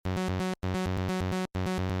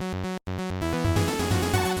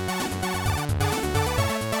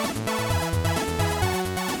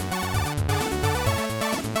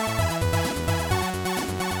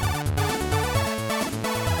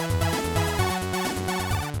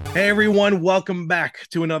Hey everyone, welcome back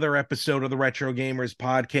to another episode of the Retro Gamers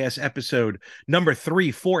Podcast, episode number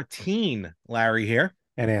 314. Larry here.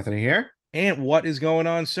 And Anthony here. And what is going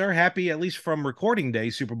on, sir? Happy, at least from recording day,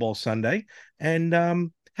 Super Bowl Sunday,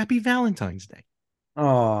 and happy Valentine's Day.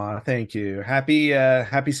 Oh, thank you. Happy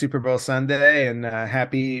Super Bowl Sunday and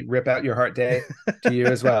happy Rip Out Your Heart Day to you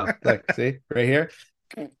as well. Look, see, right here.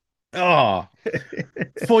 Oh,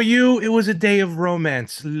 for you, it was a day of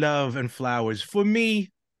romance, love, and flowers. For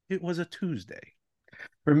me, it was a Tuesday.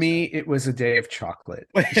 For me, it was a day of chocolate.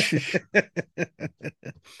 And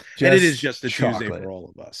it is just a chocolate. Tuesday for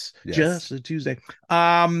all of us. Yes. Just a Tuesday.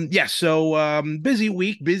 So busy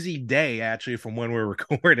week, busy day actually from when we're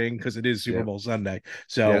recording because it is Super Bowl Sunday.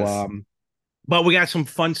 So Yes. But we got some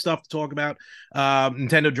fun stuff to talk about.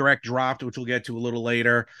 Nintendo Direct dropped, which we'll get to a little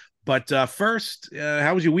later. But first,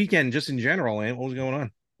 how was your weekend just in general, man? What was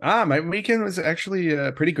going on? My weekend was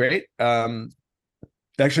actually pretty great.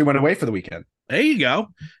 Actually went away for the weekend. There you go.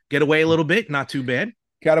 Get away a little bit, not too bad.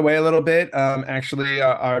 Got away a little bit. Actually,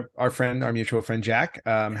 our mutual friend Jack,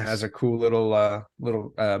 has a cool little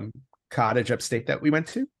cottage upstate that we went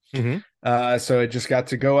to. Mm-hmm. So I just got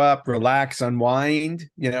to go up, relax, unwind.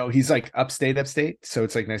 You know, he's like upstate, so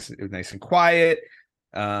it's like nice and quiet.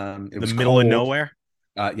 It was the middle cold. of nowhere.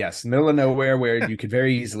 Yes, middle of nowhere where you could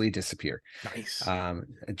very easily disappear. Nice.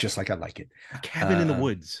 Just like I like it. A cabin in the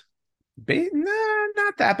woods. No,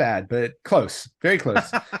 not that bad, but close, very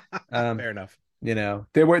close. Fair enough. You know,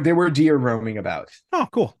 there were deer roaming about. Oh,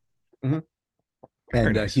 cool. Mm-hmm.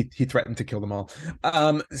 And nice. he threatened to kill them all.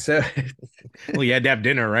 So well, you had to have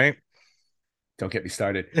dinner, right? Don't get me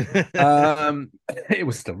started. It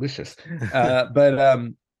was delicious.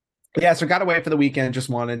 Yeah, so got away for the weekend, just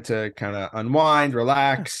wanted to kind of unwind,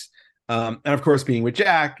 relax. And of course, being with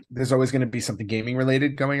Jack, there's always going to be something gaming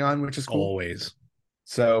related going on, which is cool. Always.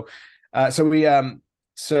 So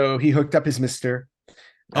he hooked up his MiSTer.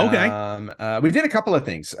 Okay. We did a couple of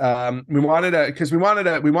things. We wanted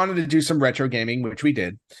to do some retro gaming, which we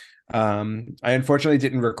did. I unfortunately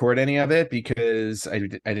didn't record any of it because I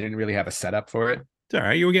didn't really have a setup for it. It's all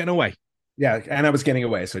right. You were getting away. Yeah, and I was getting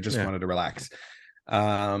away, so I just wanted to relax.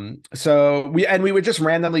 So we were just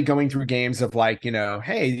randomly going through games of like,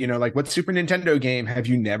 hey, like what Super Nintendo game have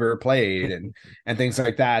you never played and things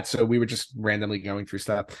like that. So we were just randomly going through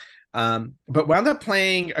stuff. But wound up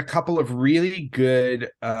playing a couple of really good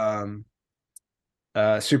Super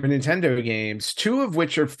Nintendo games, two of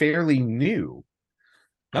which are fairly new.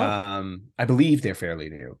 I believe they're fairly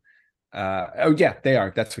new. Oh yeah, they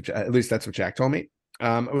are. At least that's what Jack told me.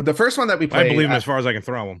 The first one that we played, I believe him as far as I can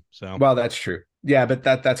throw him. So well, that's true. Yeah, but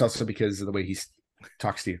that's also because of the way he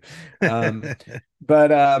talks to you.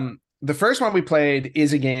 But the first one we played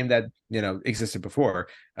is a game that existed before,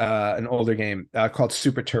 an older game called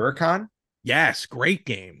Super Turrican. Yes, great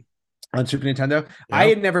game on Super Nintendo. Yep. I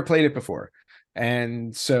had never played it before,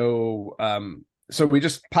 and so we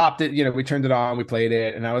just popped it. We turned it on, we played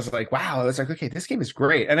it, and I was like, wow. I was like, okay, this game is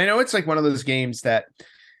great. And I know it's like one of those games that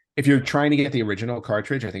if you're trying to get the original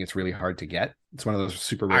cartridge, I think it's really hard to get. It's one of those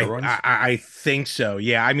super rare ones. I think so.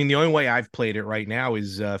 Yeah. I mean, the only way I've played it right now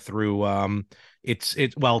is through it's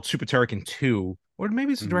Super Turrican 2, or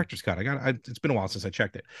maybe it's the director's cut. It's been a while since I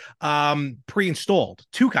checked it. Pre-installed.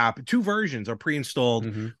 Two versions are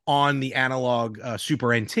pre-installed on the analog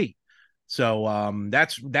Super NT. So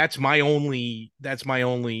that's my only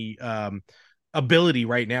ability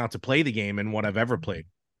right now to play the game and what I've ever played.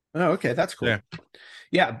 Oh, okay, that's cool.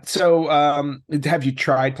 Yeah. So, have you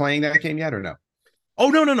tried playing that game yet, or no? Oh,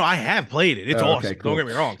 no. I have played it. It's awesome. Okay, cool. Don't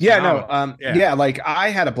get me wrong. Yeah, like I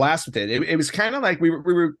had a blast with it. It was kind of like we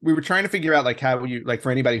were trying to figure out like how you, like,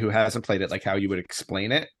 for anybody who hasn't played it, like how you would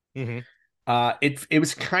explain it. It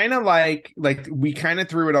was kind of like we kind of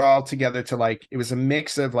threw it all together to like, it was a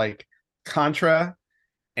mix of like Contra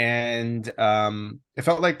and it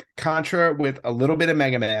felt like Contra with a little bit of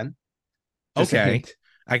Mega Man. Okay.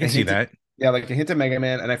 I can see that. Yeah, like a hint of Mega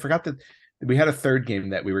Man, and I forgot that we had a third game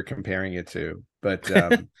that we were comparing it to, but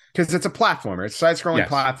because it's a platformer, it's a side-scrolling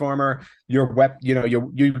platformer.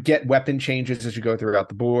 You get weapon changes as you go throughout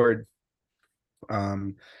the board.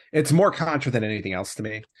 It's more Contra than anything else to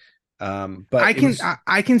me. But I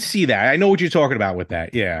can see that. I know what you're talking about with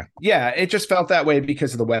that. Yeah, it just felt that way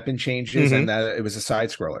because of the weapon changes and that it was a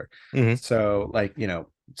side-scroller. So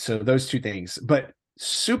so those two things, but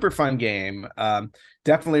super fun game.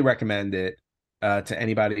 Definitely recommend it to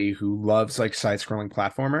anybody who loves like side-scrolling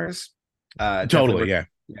platformers. Totally,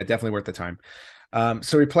 definitely worth the time.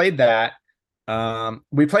 So we played that.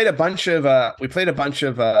 We played a bunch of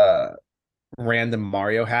random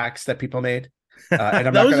Mario hacks that people made.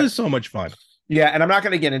 And those are so much fun. Yeah, and I'm not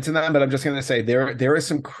going to get into them, but I'm just going to say there are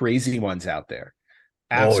some crazy ones out there,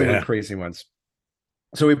 Oh absolute yeah. crazy ones.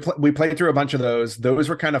 So we played through a bunch of those. Those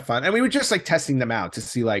were kind of fun, and we were just like testing them out to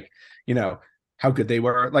see like you know how good they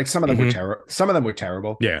were. Like some of them were Hmm. terrible. Some of them were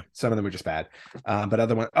terrible. Yeah. Some of them were just bad. But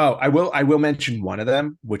other one, oh, I will mention one of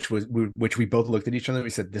them, which we both looked at each other and we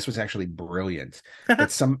said this was actually brilliant. That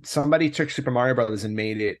somebody took Super Mario Brothers and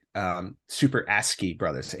made it Super ASCII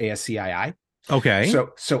Brothers, ASCII. Okay.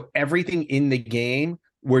 So everything in the game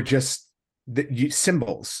were just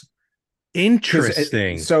symbols.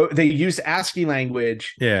 Interesting. So they used ASCII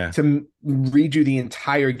language Yeah. to redo the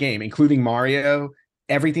entire game, including Mario,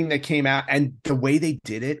 everything that came out, and the way they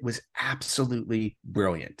did it was absolutely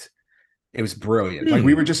brilliant. It was brilliant. Like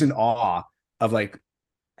we were just in awe of like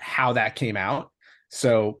how that came out.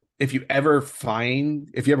 So if you ever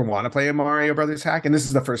want to play a Mario Brothers hack, and this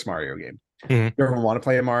is the first Mario game, if you ever want to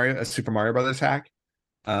play a Super Mario Brothers hack,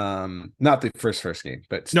 not the first game,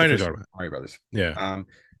 but No, the I know first what you're talking Mario Brothers. about. Yeah.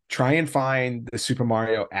 Try and find the Super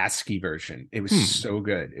Mario ASCII version. It was so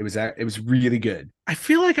good. It was really good. I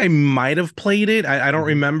feel like I might have played it. I don't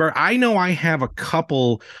remember. I know I have a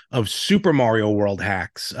couple of Super Mario World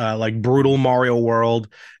hacks, like Brutal Mario World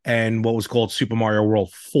and what was called Super Mario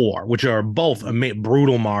World 4, which are both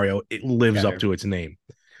Brutal Mario. It lives up to its name.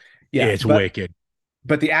 Yeah, it's wicked.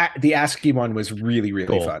 But the ASCII one was really,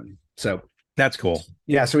 really Cool. fun. So that's cool.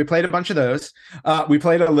 Yeah, so we played a bunch of those. We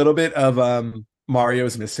played a little bit of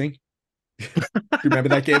Mario's Missing. Do you remember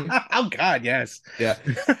that game? Oh God, yes. Yeah.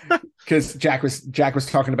 Because Jack was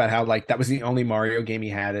talking about how like that was the only Mario game he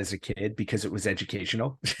had as a kid because it was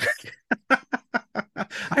educational.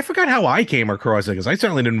 I forgot how I came across it because I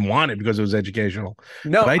certainly didn't want it because it was educational.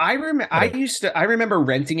 No, I remember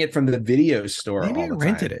renting it from the video store. Maybe all the I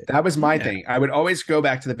rented time. it. That was my thing. I would always go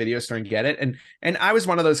back to the video store and get it, and I was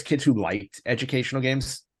one of those kids who liked educational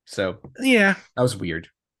games. So yeah, that was weird.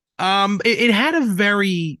 It had a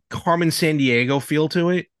very Carmen Sandiego feel to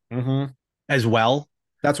it as well.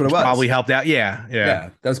 That's what it was. Probably helped out. Yeah.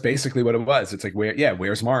 That's basically what it was. It's like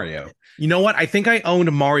where's Mario? You know what? I think I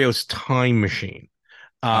owned Mario's Time Machine,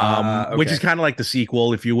 which is kind of like the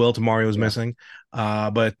sequel, if you will, to Mario's Missing.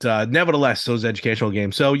 But nevertheless, those educational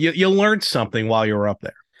games. So you learned something while you were up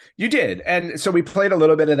there. You did, and so we played a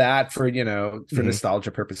little bit of that for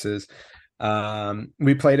nostalgia purposes.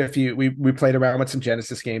 We played a few. We played around with some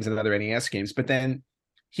Genesis games and other NES games, but then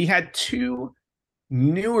he had two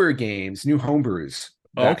newer games, new homebrews.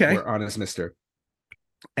 Were on his MiSTer.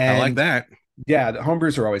 And I like that. Yeah, the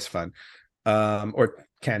homebrews are always fun, or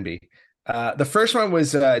can be. The first one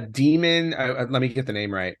was Demon. Let me get the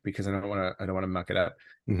name right because I don't want to muck it up.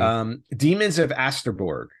 Demons of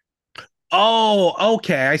Asterborg. Oh,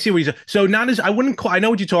 okay. I see what you're saying. So not as I wouldn't call. I know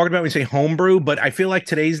what you're talking about when you say homebrew, but I feel like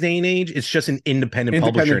today's day and age, it's just an independent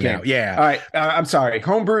publisher game. Now. Yeah. All right. I'm sorry.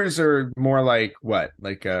 Homebrews are more like what?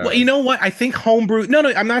 Like well, you know what? I think homebrew. No.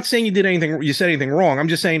 I'm not saying you did anything. You said anything wrong. I'm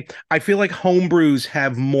just saying I feel like homebrews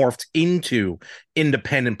have morphed into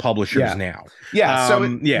independent publishers now.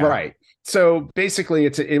 Yeah. Right. So basically,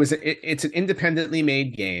 it's an independently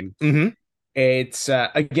made game. It's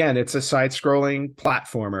again, it's a side-scrolling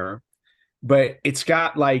platformer. But it's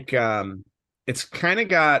got like it's kind of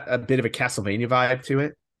got a bit of a Castlevania vibe to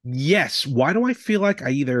it. Yes. Why do I feel like I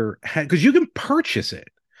either had because you can purchase it.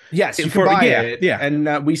 Yes, you can buy it. Yeah.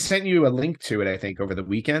 And we sent you a link to it, I think, over the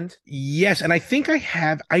weekend. Yes, and I think I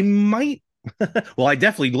have. I might. Well, I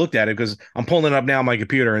definitely looked at it because I'm pulling it up now on my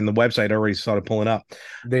computer, and the website already started pulling up.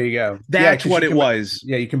 There you go. That's what it was.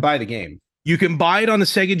 Yeah, you can buy the game. You can buy it on the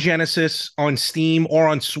Sega Genesis, on Steam, or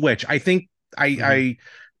on Switch. I think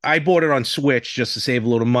I bought it on Switch just to save a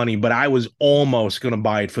little money, but I was almost going to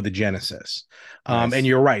buy it for the Genesis. Nice. And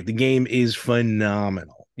you're right. The game is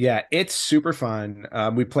phenomenal. Yeah, it's super fun.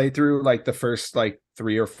 We played through like the first like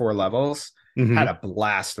 3 or 4 levels. Had a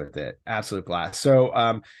blast with it. Absolute blast.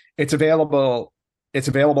 So it's available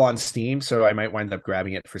on Steam, so I might wind up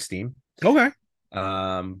grabbing it for Steam. Okay.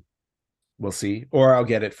 We'll see. Or I'll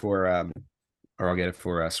get it for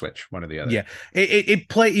Switch, one or the other. Yeah, it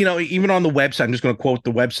play. Even on the website, I'm just going to quote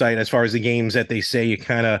the website as far as the games that they say. It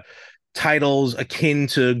kind of titles akin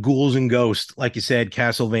to Ghouls and Ghosts, like you said,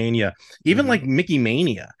 Castlevania, even like Mickey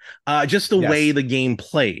Mania. Just the way the game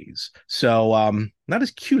plays. So not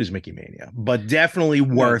as cute as Mickey Mania, but definitely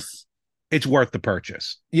worth. It's worth the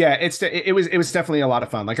purchase. Yeah, it was definitely a lot of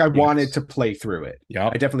fun. Like I wanted to play through it. Yeah,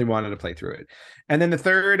 I definitely wanted to play through it. And then the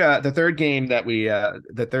third game that we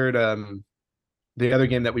the other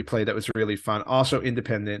game that we played that was really fun, also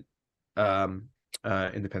independent game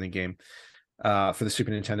for the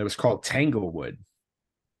Super Nintendo, was called Tanglewood.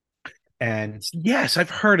 And Yes, I've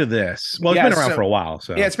heard of this. Well, it's yeah, been around for so a while, yeah,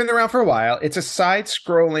 so. it's been around for a while. It's a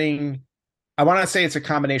side-scrolling. I want to say it's a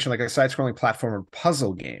combination, like a side-scrolling platformer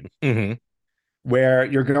puzzle game Hmm. where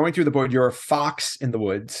you're going through the board. You're a fox in the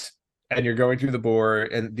woods, and you're going through the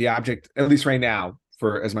board. And the object, at least right now,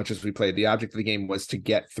 for as much as we played, the object of the game was to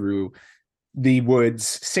get through the woods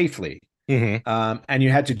safely. Hmm. And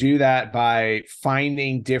you had to do that by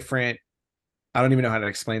finding different. I don't even know how to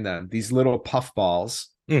explain them. These little puff balls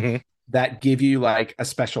Hmm. that give you like a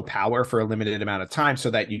special power for a limited amount of time, so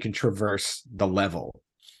that you can traverse the level.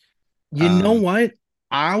 You know Um, what?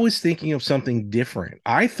 I was thinking of something different.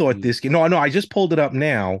 I thought this game. No, no, I just pulled it up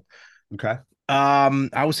now. okay.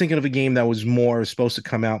 I was thinking of a game that was more supposed to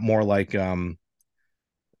come out more like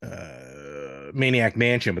Maniac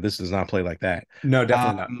Mansion, but this does not play like that. No,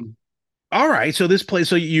 definitely not. Um, all right, so this play.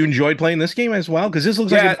 So you enjoyed playing this game as well, because this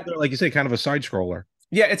looks like Yeah, another, like you say, kind of a side scroller.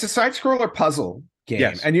 yeah, it's a side scroller puzzle game.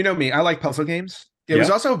 Yes. And you know me, I like puzzle games. It was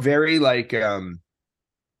Yep. also very like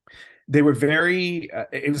they were very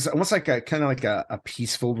it was almost like a kind of like a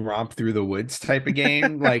peaceful romp through the woods type of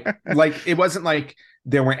game. Like it wasn't like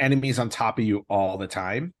there were enemies on top of you all the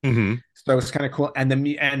time. Hmm. So it was kind of cool. And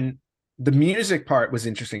the music part was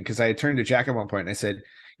interesting because I had turned to Jack at one point and I said,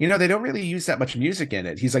 you know, they don't really use that much music in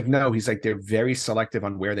it. He's like, no, he's like, they're very selective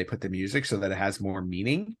on where they put the music so that it has more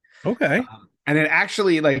meaning. Okay. And it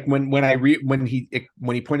actually, like, when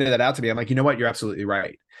he pointed that out to me, I'm like, you know what, you're absolutely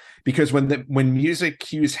right, because when music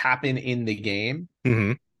cues happen in the game,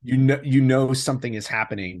 Hmm. you know something is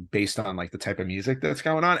happening based on like the type of music that's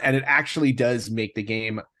going on, and it actually does make the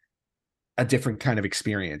game a different kind of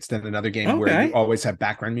experience than another game where you Okay. always have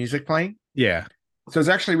background music playing. Yeah. So it's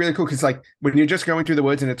actually really cool because like when you're just going through the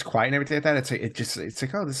woods and it's quiet and everything like that, it's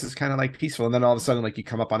like, oh, this is kind of like peaceful. And then all of a sudden, like, you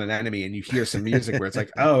come up on an enemy and you hear some music where it's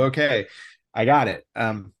like, oh, okay, I got it.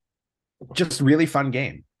 Just really fun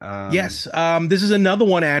game. Yes. This is another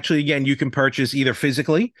one actually. Again, you can purchase either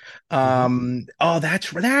physically. Mhm. Oh,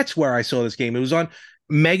 that's where I saw this game. It was on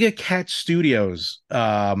Mega Cat Studios.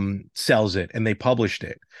 Sells it and they published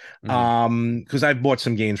it. Mhm. Because I've bought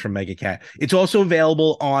some games from Mega Cat. It's also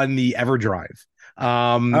available on the EverDrive.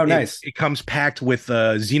 Oh, It nice. it comes packed with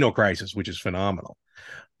Xenocrisis, which is phenomenal.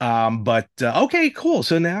 But okay, cool.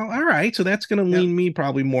 So now, all right. So that's going to Yep. lean me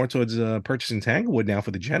probably more towards purchasing Tanglewood now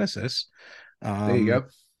for the Genesis. There you Um, go.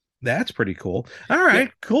 that's pretty cool. All Yep.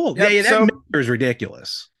 right, cool. Yeah, Yep. yeah, that So MiSTer is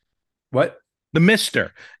ridiculous. what? The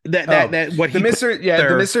MiSTer, Oh, what the he put Mister. Yeah, the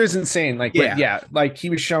there. Mister is insane. Like, but Yeah. yeah, like he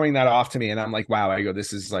was showing that off to me, and I'm like, wow. I go,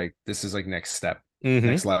 this is like next step, Hmm.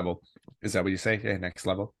 next level. Is that what you say? Yeah, next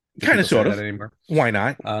level. Do Kind of, people say sort that of. anymore? Why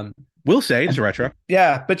not? Um, We'll say it's retro.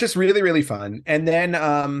 yeah, but just really, really fun. And then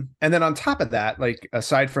on top of that, like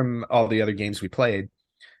aside from all the other games we played,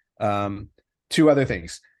 um, two other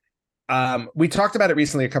things. We talked about it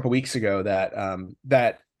recently a couple weeks ago that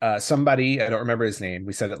somebody, I don't remember his name,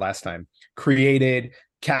 we said it last time, created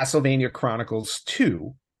Castlevania Chronicles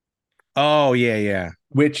 2, Oh yeah, yeah.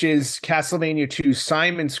 which is Castlevania 2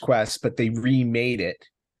 Simon's Quest, but they remade it.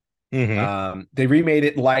 Hmm. They remade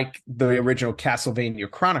it like the original Castlevania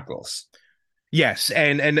Chronicles. Yes,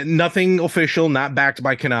 and nothing official, not backed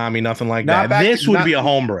by Konami, nothing like Not that. back, This would not be a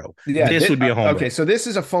homebrew. Yeah. This would be a homebrew. Okay. So this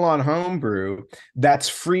is a full-on homebrew that's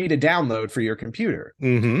free to download for your computer.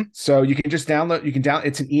 Hmm. So you can just download. You can down.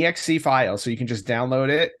 It's an exe file, so you can just download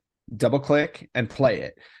it, double click, and play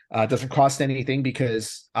it. It doesn't cost anything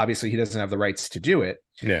because obviously he doesn't have the rights to do it.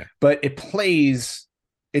 Yeah. But it plays.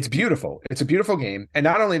 It's beautiful. It's a beautiful game, and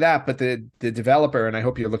not only that, but the developer, and I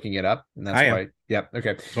hope you're looking it up, and that's I am. why. Yeah.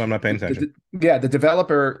 Okay. So I'm not paying attention. Yeah, the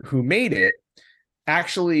developer who made it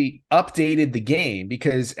actually updated the game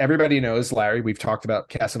because everybody knows, Larry, we've talked about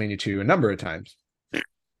Castlevania 2 a number of times.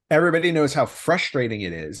 Everybody knows how frustrating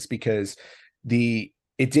it is because it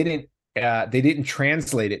didn't they didn't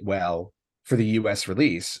translate it well for the US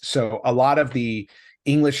release. So a lot of the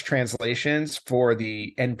English translations for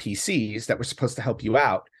the NPCs that were supposed to help you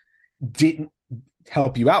out didn't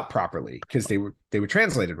help you out properly because they were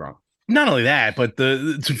translated wrong. Not only that, but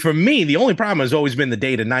for me, the only problem has always been the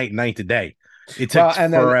day to night, night to day. It takes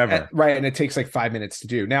And then forever. right, and it takes like 5 minutes to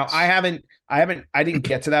do. Now I didn't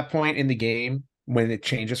get to that point in the game when it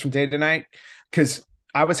changes from day to night because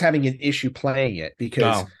I was having an issue playing it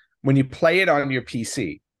because Oh, when you play it on your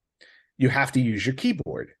PC, you have to use your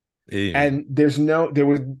keyboard. yeah. And there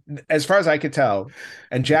was, as far as I could tell,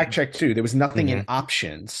 and Jack checked too, there was nothing in Mhm.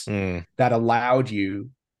 options Mm. that allowed you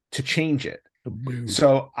to change it. No,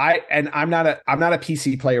 So I'm not a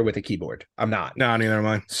PC player with a keyboard. I'm not. neither am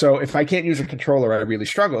I. So if I can't use a controller, I really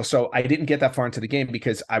struggle. So I didn't get that far into the game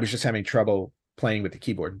because I was just having trouble playing with the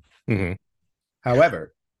keyboard. Hmm.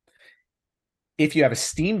 However, if you have a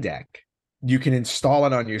Steam Deck, you can install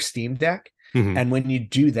it on your Steam Deck. Mhm. And when you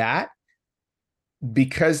do that,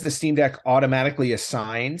 because the Steam Deck automatically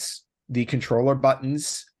assigns the controller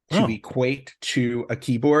buttons to equate to a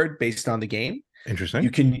keyboard based on the game, Interesting.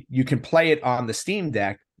 you can play it on the Steam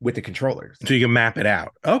Deck with the controllers. So you can map it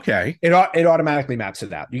out. Okay. It automatically maps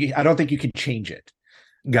it out. I don't think you can change it.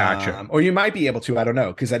 Gotcha. Or you might be able to. I don't know,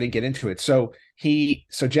 because I didn't get into it. So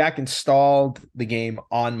Jack installed the game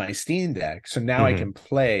on my Steam Deck, so now I can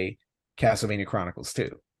play Castlevania Chronicles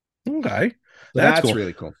 2. Okay, so that's cool.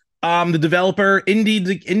 Really cool. The developer,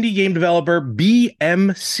 indie game developer,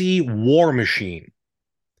 BMC War Machine.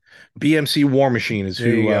 BMC War Machine is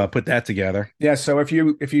who put that together. Yeah. So if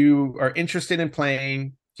you are interested in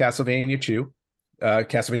playing Castlevania 2,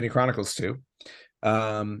 Castlevania Chronicles 2,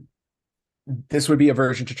 this would be a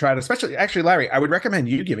version to try it. Especially, actually, Larry, I would recommend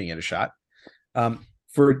you giving it a shot. Well,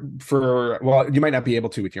 you might not be able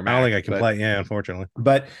to with your Mac. I don't think I can play. Yeah, unfortunately.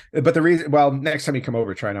 But the reason, well, next time you come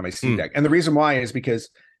over, try it on my Steam Deck. And the reason why is because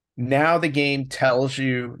now the game tells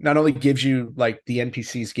you, not only gives you like the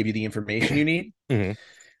NPCs give you the information you need.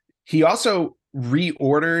 He also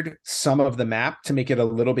reordered some of the map to make it a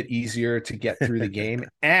little bit easier to get through the game.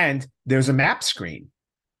 And there's a map screen.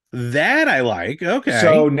 That I like. Okay.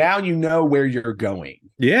 So now you know where you're going.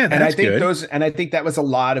 Yeah, that's and I think good. I think that was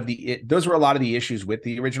those were a lot of the issues with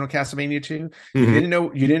the original Castlevania 2. You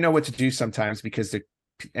didn't know what to do sometimes because the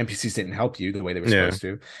NPCs didn't help you the way they were supposed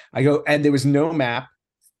to. And there was no map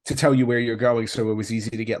to tell you where you're going, so it was easy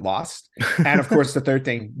to get lost. And of course, the third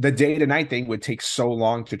thing, the day to night thing would take so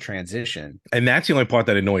long to transition. And that's the only part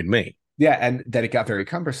that annoyed me. Yeah, and that it got very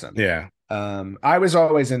cumbersome. Yeah. I was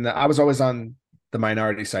always on the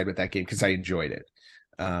minority side with that game because I enjoyed it.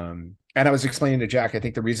 And I was explaining to Jack, I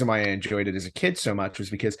think the reason why I enjoyed it as a kid so much was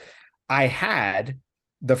because I had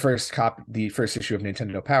the first issue of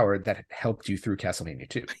Nintendo Power that helped you through Castlevania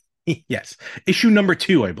 2. Yes. Issue number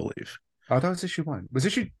 2, I believe. Oh, that was issue 1. Was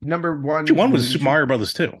issue number 1? Issue 1 was Super Mario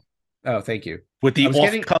Brothers 2. Oh, thank you. With the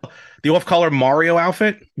off-color Mario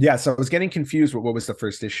outfit? Yeah, so I was getting confused with what was the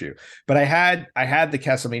first issue. But I had the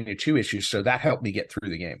Castlevania 2 issues, so that helped me get through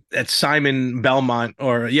the game. That's Simon Belmont,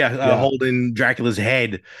 holding Dracula's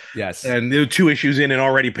head. Yes. And there were 2 issues in, and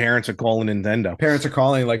already parents are calling Nintendo. Parents are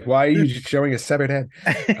calling, like, why are you showing a severed head?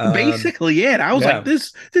 Basically, yeah. And I was like,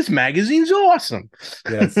 this magazine's awesome.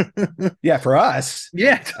 Yes. Yeah, for us.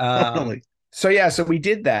 Yeah, totally. So we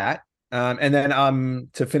did that. And then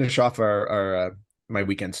to finish off our my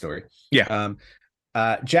weekend story. Yeah.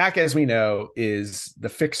 Jack, as we know, is the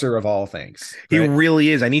fixer of all things. Right? He really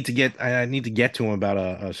is. I need to get to him about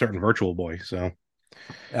a certain Virtual Boy. So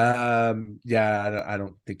yeah, I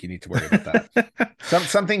don't think you need to worry about that.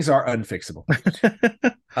 Some things are unfixable.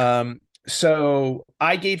 So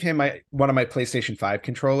I gave him one of my PlayStation 5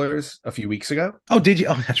 controllers a few weeks ago. Oh, did you?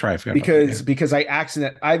 Oh, that's right. I forgot because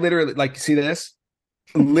I literally, like, see this?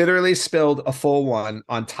 Literally spilled a full one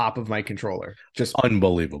on top of my controller. Just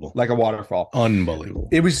unbelievable. Like a waterfall. Unbelievable.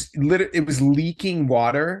 It was leaking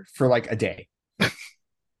water for like a day.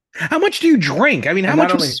 How much do you drink? I mean, how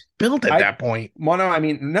much was spilled at that point? Well, no, I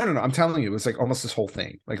mean, no. I'm telling you, it was like almost this whole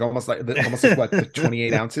thing. Like almost like what, the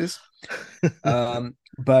 28 ounces.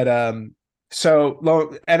 So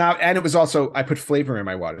low, and it was also, I put flavor in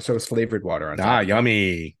my water, so it was flavored water on top.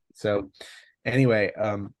 Yummy. So anyway,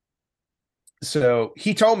 so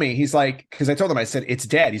he told me, he's like, because I told him, I said, it's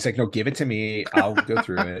dead. He's like, no, give it to me. I'll go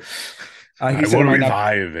through it. He said,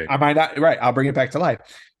 revive it. I might not. Right. I'll bring it back to life.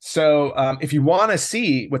 So if you want to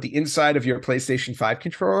see what the inside of your PlayStation 5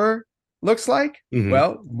 controller looks like,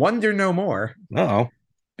 well, wonder no more. Oh,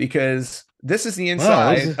 because this is the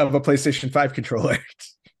inside of a PlayStation 5 controller.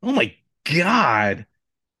 Oh my God.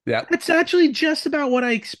 Yeah, that's actually just about what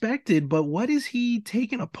I expected. But what is he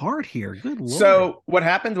taking apart here? Good Lord. So what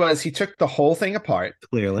happened was he took the whole thing apart.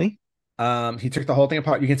 Clearly, he took the whole thing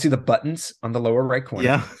apart. You can see the buttons on the lower right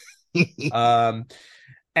corner. Yeah.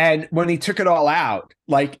 And when he took it all out,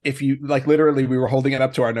 like, if you like, literally, we were holding it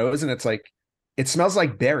up to our nose, and it's like, it smells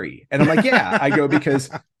like berry. And I'm like, yeah. I go, because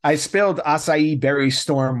I spilled acai berry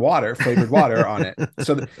storm water, flavored water on it.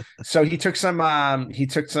 So he took some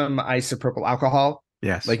isopropyl alcohol.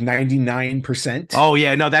 Yes. Like 99%. Oh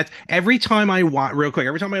yeah. No, that's every time I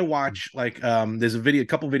watch like there's a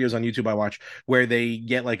couple videos on YouTube I watch where they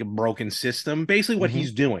get like a broken system, basically what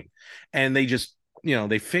he's doing. And they just,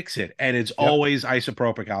 they fix it. And it's always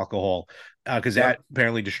isopropyl alcohol. Because that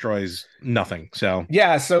apparently destroys nothing. So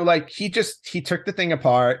yeah, so like he took the thing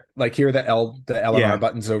apart. Like, here are the L and R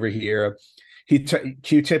buttons over here. He took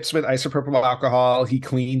Q-tips with isopropyl alcohol. He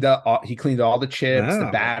cleaned all the chips, the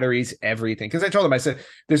batteries, everything. Because I told him, I said,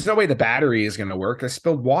 "There's no way the battery is going to work. I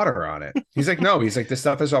spilled water on it." He's like, "No." He's like, "This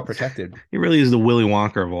stuff is all protected." He really is the Willy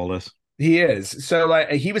Wonka of all this. He is. So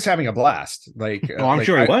like he was having a blast. Like, oh, I'm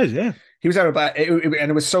sure he was. Yeah. He was having a blast, and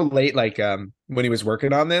it was so late. Like when he was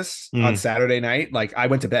working on this on Saturday night, like I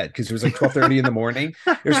went to bed because it was like 12:30 in the morning.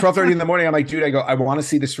 It was 12:30 in the morning. I'm like, dude, I want to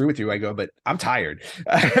see this through with you. I go, but I'm tired.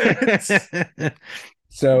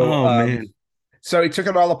 So, man. So he took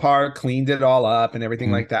it all apart, cleaned it all up, and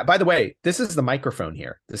everything like that. By the way, this is the microphone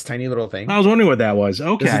here. This tiny little thing. I was wondering what that was.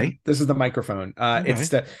 Okay, this is the microphone. Okay. It's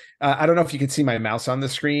the. I don't know if you can see my mouse on the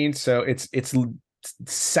screen. So it's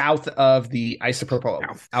south of the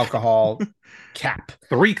isopropyl alcohol cap.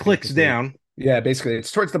 3 clicks down. Yeah, basically,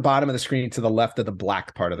 it's towards the bottom of the screen to the left of the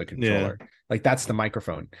black part of the controller. Yeah. Like that's the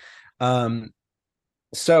microphone.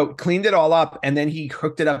 So cleaned it all up, and then he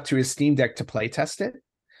hooked it up to his Steam Deck to play test it.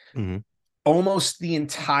 Mm-hmm. Almost the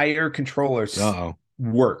entire controller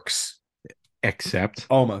works, except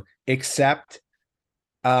 3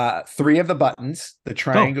 of the buttons: the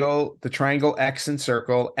triangle, X, and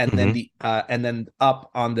circle, and then and then up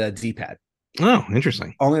on the D-pad. Oh,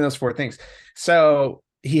 interesting. Only those 4 things. So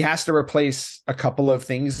he has to replace a couple of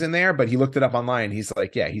things in there, but he looked it up online. He's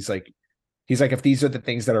like, if these are the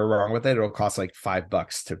things that are wrong with it, it'll cost like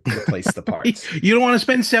 $5 to replace the parts. You don't want to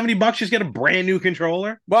spend $70 just get a brand new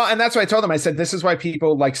controller? Well, and that's what I told him. I said, this is why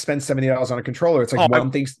people like spend $70 on a controller. It's like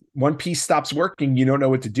one piece stops working, you don't know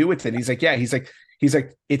what to do with it. He's like, yeah, he's like,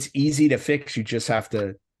 it's easy to fix. You just have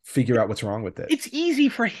to figure out what's wrong with it. It's easy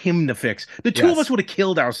for him to fix. The two of us would have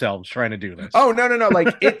killed ourselves trying to do this. Oh, no.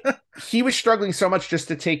 Like he was struggling so much just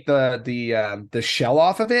to take the shell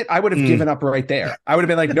off of it. I would have given up right there. I would have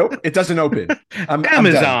been like, nope, it doesn't open.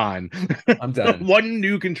 Amazon. I'm done. One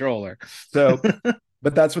new controller. So,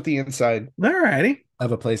 but that's what the inside alrighty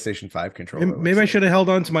of a PlayStation 5 controller. Maybe I should have held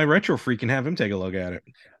on to my Retro Freak and have him take a look at it.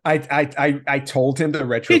 I told him the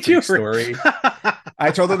Retro Freak story. I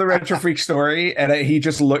told him the Retro Freak story, and he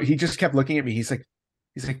just kept looking at me. He's like,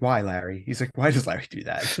 why, Larry? He's like, why does Larry do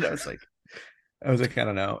that? And I was like, I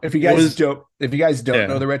don't know. If you guys don't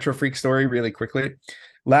know the Retro Freak story, really quickly,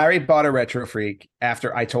 Larry bought a Retro Freak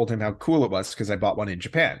after I told him how cool it was because I bought one in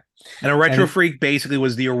Japan. And a Retro Freak basically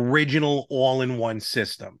was the original all-in-one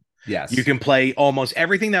system. Yes, you can play almost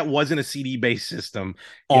everything that wasn't a CD-based system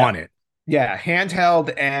on it. Yeah,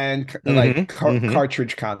 handheld and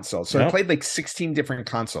cartridge console. So I played like 16 different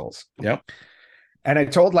consoles. Yep. And I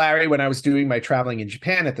told Larry when I was doing my traveling in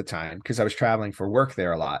Japan at the time, because I was traveling for work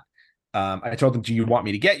there a lot. I told him, do you want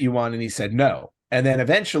me to get you one? And he said no. And then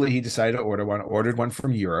eventually he decided to order one, ordered one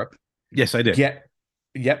from Europe. Yes, I did.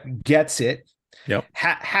 Gets it. Yep.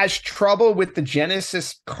 Has trouble with the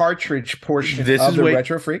Genesis cartridge portion of the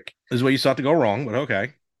Retro Freak. This is where you start to go wrong, but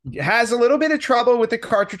okay. Has a little bit of trouble with the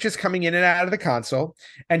cartridges coming in and out of the console,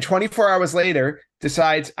 and 24 hours later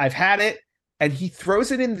decides I've had it, and he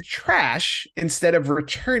throws it in the trash instead of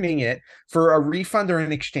returning it for a refund or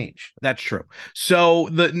an exchange. That's true. So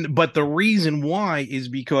the reason why is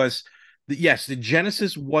because the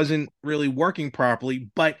Genesis wasn't really working properly,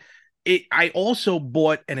 but I also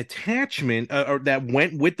bought an attachment that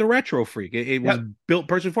went with the Retro Freak. It was built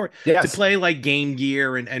personally for it to play like Game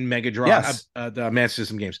Gear and Mega Drive, the Master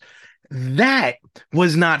System games. That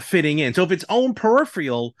was not fitting in. So if its own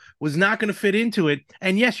peripheral was not going to fit into it,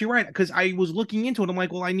 and yes, you're right, because I was looking into it. I'm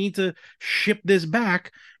like, well, I need to ship this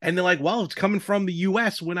back. And they're like, well, it's coming from the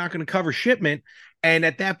US. We're not going to cover shipment. And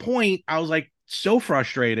at that point, I was like, so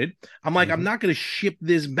frustrated. I'm like, I'm not going to ship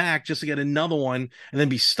this back just to get another one and then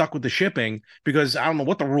be stuck with the shipping because I don't know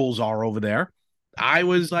what the rules are over there. I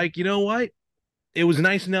was like, you know what? It was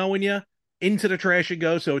nice knowing you. Into the trash it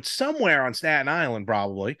goes. So it's somewhere on Staten Island,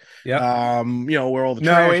 probably. Yeah. Where all the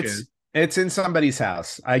trash is. It's in somebody's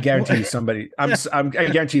house. I guarantee you somebody. I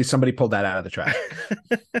guarantee you somebody pulled that out of the trash.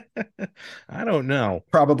 I don't know.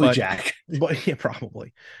 Probably Jack. But yeah,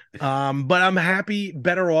 probably. But I'm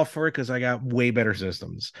better off for it because I got way better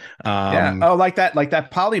systems. Oh, like that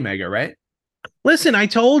Polymega, right? Listen, I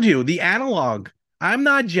told you the analog. I'm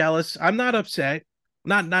not jealous. I'm not upset.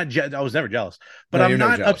 I was never jealous, but I'm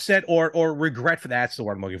not upset or regretful. That's the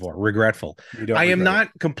word I'm looking for. Regretful. I am not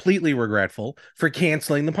completely regretful for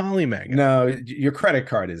canceling the Polymega. No, your credit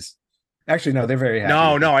card is actually no. They're very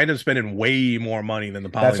happy. No, I ended up spending way more money than the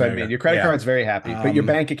Polymega. That's what I mean. Your credit card's very happy, but your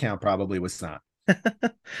bank account probably was not.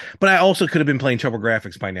 But I also could have been playing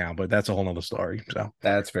TurboGrafx by now, but that's a whole nother story. So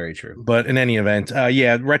That's very true. but in any event,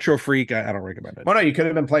 yeah, Retro Freak, I don't recommend it. Oh no, you could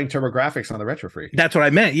have been playing TurboGrafx on the Retro Freak. That's what I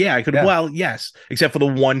meant. Yeah, I could. Yeah. Well, yes, except for the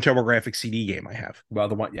one TurboGrafx CD game I have. Well,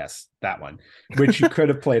 the one, yes, that one, which you could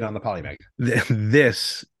have played on the Polymag.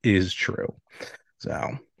 This is true.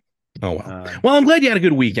 So, oh well. Well, I'm glad you had a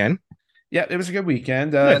good weekend. Yeah, it was a good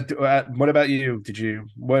weekend. What about you? Did you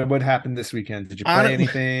what happened this weekend? Did you play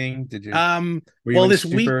anything? Did you? Were you well, this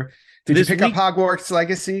week. Did you pick up Hogwarts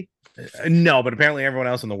Legacy? No, but apparently everyone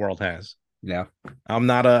else in the world has. Yeah, I'm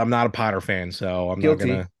not a Potter fan, so I'm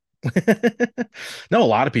Guilty. not gonna. No, a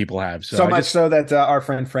lot of people have. So much so that our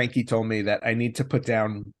friend Frankie told me that I need to put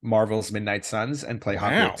down Marvel's Midnight Suns and play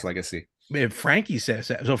Hogwarts Legacy. If Frankie says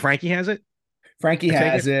that, so Frankie has it. Frankie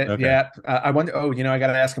has it. Okay. Yeah. I wonder. Oh, I got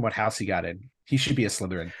to ask him what house he got in. He should be a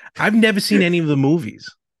Slytherin. I've never seen any of the movies.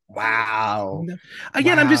 Wow.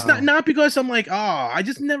 Again, I'm just not because I'm like, oh, I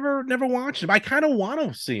just never watched him. I kind of want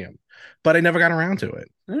to see him, but I never got around to it.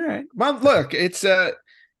 All right. Well, look, it's a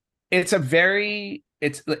very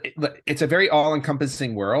all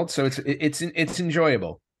encompassing world. So it's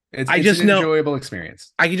enjoyable. It's an enjoyable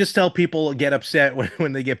experience. I can just tell people get upset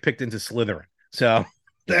when they get picked into Slytherin. So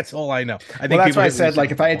that's all I know. I think that's why I said,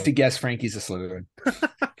 like, if I had to guess, Frankie's a Slytherin.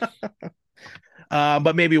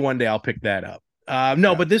 But maybe one day I'll pick that up.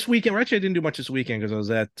 But this weekend, actually, I didn't do much this weekend because I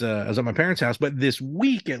was at my parents' house. But this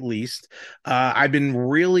week, at least, I've been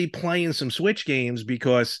really playing some Switch games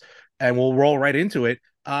because, and we'll roll right into it.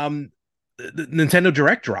 The Nintendo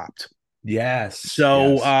Direct dropped. Yes.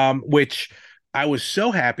 So, which I was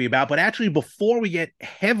so happy about. But actually, before we get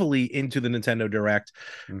heavily into the Nintendo Direct,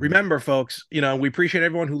 remember, folks, we appreciate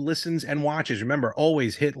everyone who listens and watches. Remember,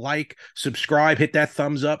 always hit like, subscribe, hit that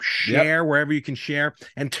thumbs up, share wherever you can share,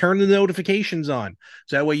 and turn the notifications on.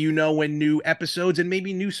 So that way you know when new episodes and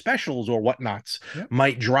maybe new specials or whatnots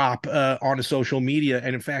might drop on a social media.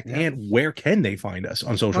 And in fact, and where can they find us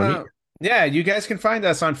on social media? Yeah, you guys can find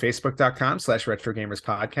us on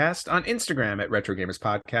Facebook.com/RetroGamersPodcast, on Instagram at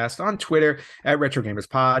RetroGamersPodcast, on Twitter at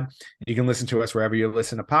RetroGamersPod. You can listen to us wherever you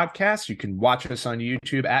listen to podcasts. You can watch us on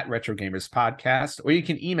YouTube at RetroGamersPodcast, or you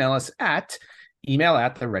can email us at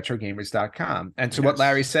email@theretrogamers.com. And to what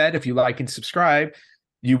Larry said, if you like and subscribe,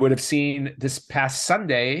 you would have seen this past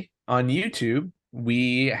Sunday on YouTube,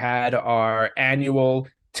 we had our annual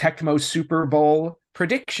Tecmo Super Bowl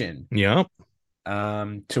prediction. Yeah.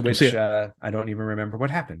 To which I don't even remember what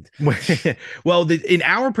happened. Well, in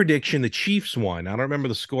our prediction, the Chiefs won. I don't remember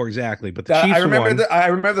the score exactly, but the Chiefs won. I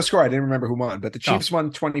remember the score. I didn't remember who won, but the Chiefs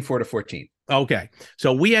won 24-14. Okay,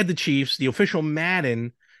 so we had the Chiefs. The official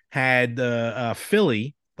Madden had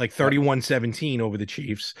Philly like 31-17 over the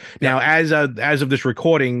Chiefs. Now, as of this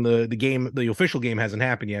recording, the official game hasn't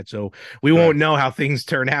happened yet, so we won't know how things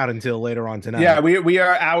turn out until later on tonight. Yeah, we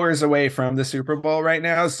are hours away from the Super Bowl right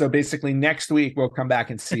now, so basically next week we'll come back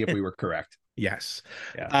and see if we were correct. Yes.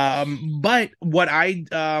 Yeah. But what I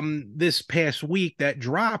this past week that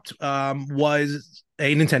dropped was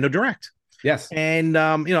a Nintendo Direct. Yes. And,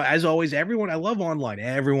 as always, I love online.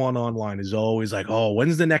 Everyone online is always like, oh,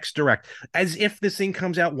 when's the next Direct? As if this thing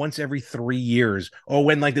comes out once every 3 years or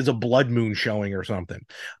when like there's a blood moon showing or something.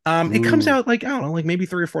 It comes out like, I don't know, like maybe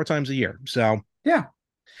 3 or 4 times a year. So, yeah.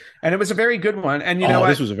 And it was a very good one. And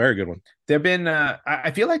this was a very good one. There've been, I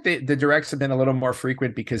feel like the Directs have been a little more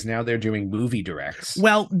frequent because now they're doing movie Directs.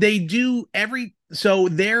 Well, they do so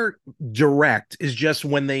their Direct is just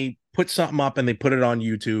when they put something up and they put it on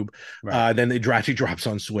YouTube. Right. Then it actually drops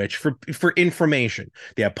on Switch for information.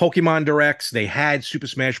 They have Pokemon Directs. They had Super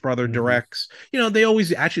Smash Brother Directs. They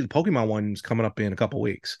always, actually, the Pokemon one's coming up in a couple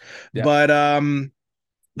weeks. Yeah. But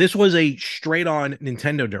this was a straight on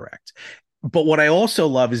Nintendo Direct. But what I also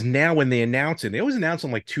love is now when they announce it, they always announce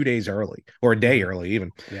them like 2 days early or a day early even.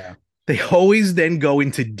 Yeah. They always then go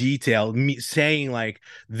into detail, saying like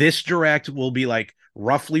this Direct will be like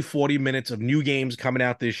roughly 40 minutes of new games coming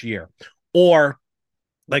out this year. Or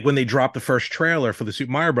like when they dropped the first trailer for the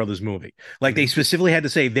Super Mario Brothers movie, like they specifically had to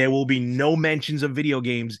say there will be no mentions of video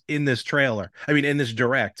games in this in this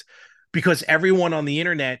Direct, because everyone on the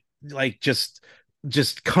internet like just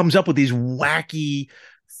comes up with these wacky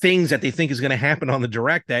things that they think is going to happen on the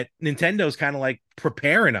Direct that Nintendo's kind of like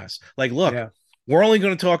preparing us. Like, look, we're only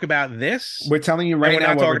going to talk about this. We're telling you right now.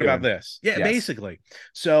 We're not talking about this. Yeah, basically.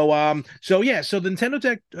 So the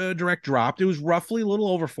Nintendo Direct dropped. It was roughly a little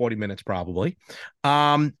over 40 minutes, probably.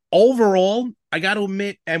 Overall, I got to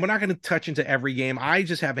admit, and we're not going to touch into every game. I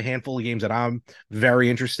just have a handful of games that I'm very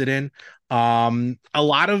interested in. A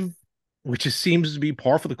lot of which seems to be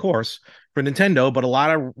par for the course for Nintendo, but a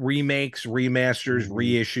lot of remakes, remasters,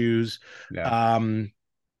 reissues. Yeah.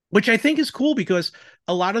 which I think is cool because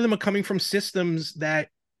a lot of them are coming from systems that,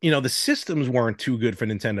 the systems weren't too good for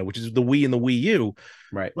Nintendo, which is the Wii and the Wii U.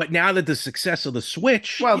 Right. But now that the success of the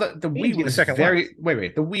Switch, Well, the games Wii get a was second life.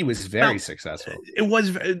 wait. The Wii was very Well, successful. it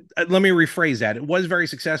was, let me rephrase that. It was very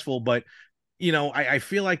successful, but I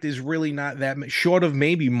feel like there's really not that much, short of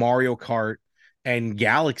maybe Mario Kart and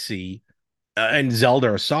Galaxy, and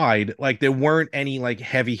Zelda aside, like there weren't any like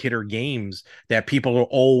heavy hitter games that people are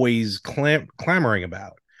always clamoring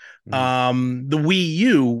about. The Wii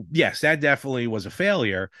U, yes, that definitely was a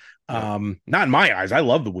failure. Not in my eyes. I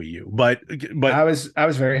love the Wii U, but I was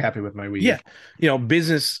very happy with my Wii U. yeah,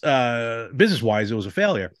 business wise, it was a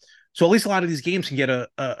failure. So at least a lot of these games can get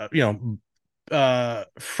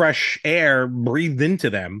fresh air breathed into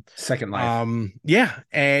them, Second life. Yeah,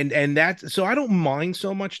 and that, so I don't mind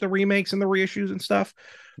so much the remakes and the reissues and stuff,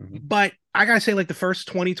 but I gotta say, like the first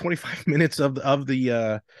 20-25 minutes of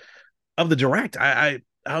the direct,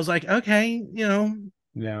 I was like, okay,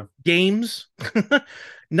 Yeah. games. Nothing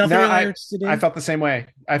No, really interested in. I felt the same way.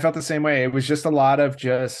 I felt the same way. It was just a lot of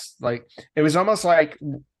just like, it was almost like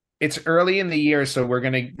it's early in the year, so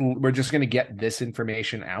we're just gonna get this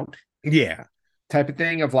information out. Yeah. Type of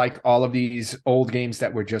thing, of like all of these old games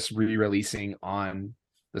that we're just re-releasing on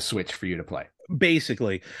the Switch for you to play.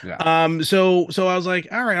 Basically. Yeah. So I was like,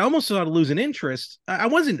 all right, I almost started losing interest. I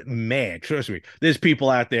wasn't mad. Trust me. There's people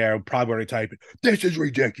out there probably already typing, this is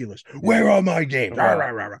ridiculous. Where are my games? Rah, rah,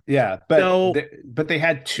 rah, rah. Yeah, but they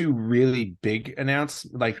had two really big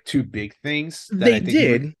like two big things that they I think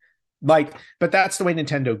did. But that's the way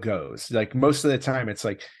Nintendo goes. Like most of the time, it's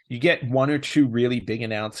like you get one or two really big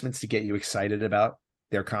announcements to get you excited about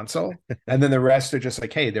their console, and then the rest are just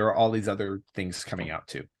like, hey, there are all these other things coming out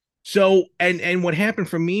too. So and what happened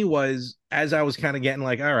for me was, as I was kind of getting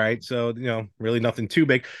like, all right, so really nothing too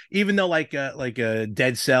big, even though like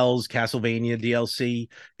Dead Cells Castlevania DLC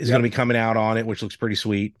is going to be coming out on it, which looks pretty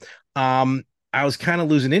sweet. I was kind of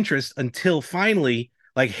losing interest until finally,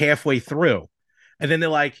 like halfway through. And then they're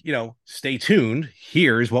like, stay tuned.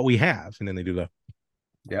 Here's what we have. And then they do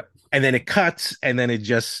and then it cuts, and then it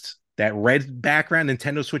just, that red background,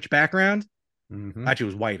 Nintendo Switch background. Actually,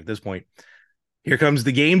 it was white at this point. Here comes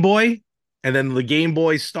the Game Boy, and then the Game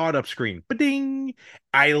Boy startup screen. Ba-ding!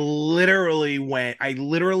 I literally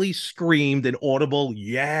screamed an audible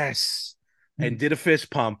yes, and did a fist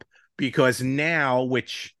pump, because now,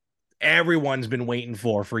 which everyone's been waiting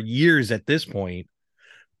for years at this point,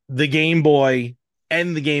 the Game Boy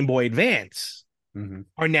and the Game Boy Advance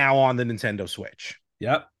are now on the Nintendo Switch.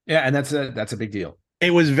 Yep. Yeah, and that's a big deal. It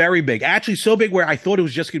was very big. Actually, so big where I thought it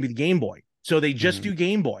was just going to be the Game Boy. So they just do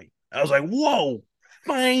Game Boy. I was like, whoa,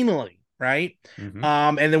 finally, right?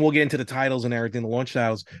 And then we'll get into the titles and everything, the launch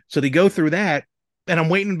titles. So they go through that, and I'm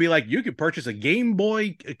waiting to be like, you could purchase a Game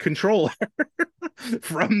Boy controller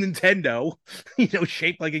from Nintendo,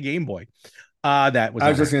 shaped like a Game Boy. That was. I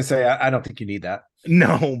was just gonna say, I don't think you need that.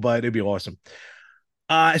 No, but it'd be awesome.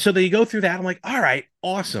 So they go through that. I'm like, all right,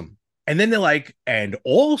 awesome. And then they're like, and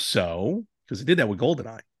also, because they did that with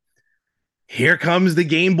GoldenEye, here comes the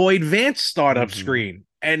Game Boy Advance startup screen.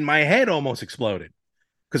 And my head almost exploded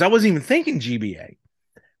because I wasn't even thinking GBA.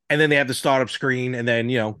 And then they have the startup screen, and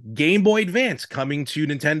then, Game Boy Advance coming to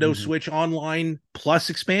Nintendo Switch Online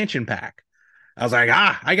Plus expansion pack. I was like,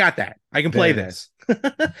 I got that. I can play this.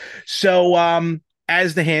 So,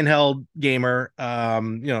 as the handheld gamer,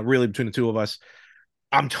 really between the two of us,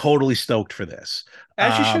 I'm totally stoked for this.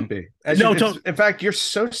 As you should be. In fact, you're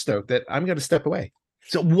so stoked that I'm going to step away.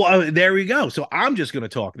 So there we go. So I'm just going to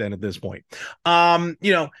talk then at this point.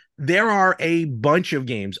 There are a bunch of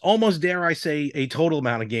games, almost dare I say a total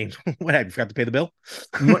amount of games. What, have you forgot to pay the bill?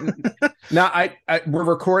 No, we're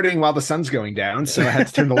recording while the sun's going down, so I had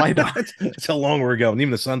to turn the light on. That's how long we're going.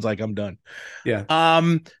 Even the sun's like, I'm done. Yeah.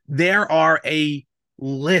 There are a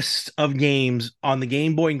list of games on the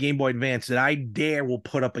Game Boy and Game Boy Advance that I dare will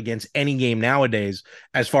put up against any game nowadays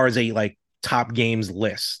as far as a like top games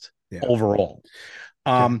list overall.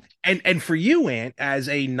 And for you, Ant, as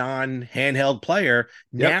a non-handheld player,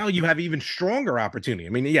 now you have even stronger opportunity. I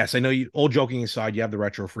mean, yes, I know you, all joking aside, you have the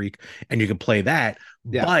Retro Freak and you can play that,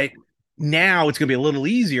 but now it's going to be a little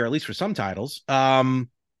easier, at least for some titles, to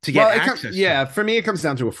get access. For me, it comes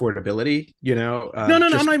down to affordability, No, I'm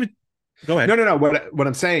not even. Go ahead. No. What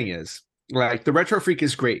I'm saying is, like, the Retro Freak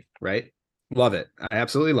is great, right? Love it. I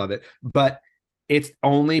absolutely love it. But it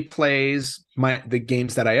only plays the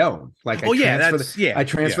games that I own. Like Oh yeah, that's I yeah,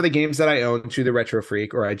 transfer yeah. the games that I own to the Retro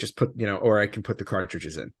Freak, or I just put, or I can put the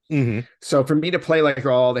cartridges in. Hmm. So for me to play like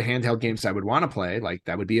all the handheld games I would want to play, like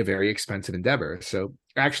that would be a very expensive endeavor. So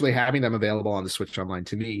actually having them available on the Switch Online,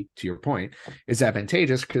 to me, to your point, is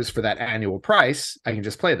advantageous because for that annual price, I can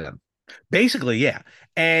just play them. Basically, yeah.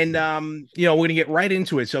 And we're gonna get right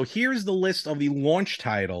into it. So here's the list of the launch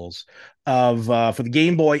titles of for the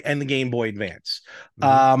Game Boy and the Game Boy Advance.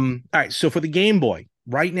 Mm-hmm. All right, so for the Game Boy,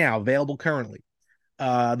 right now, available currently,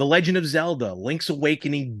 The Legend of Zelda, Link's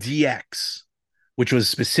Awakening DX, which was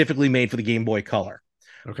specifically made for the Game Boy Color.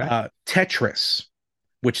 Okay. Tetris,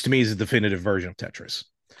 which to me is the definitive version of Tetris.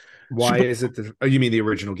 Why Super is it oh, you mean the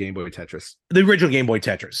original Game Boy Tetris? the original Game Boy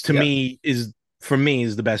Tetris to Yep. me is for me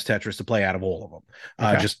is the best Tetris to play out of all of them.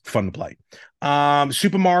 Okay. Just fun to play.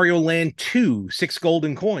 Super Mario Land 2, Six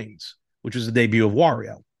Golden Coins, which was the debut of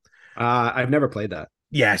Wario. I've never played that.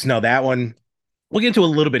 Yes, no, that one. We'll get into a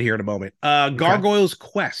little bit here in a moment. Okay. Gargoyle's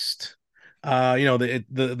Quest.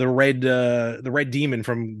 The red demon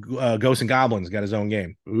from Ghosts and Goblins got his own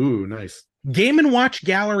game. Ooh, nice. Game and Watch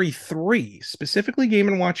Gallery 3, specifically Game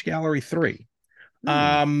and Watch Gallery 3,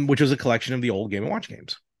 Hmm. which was a collection of the old Game and Watch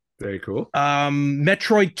games. Very cool.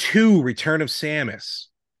 Metroid 2, Return of Samus.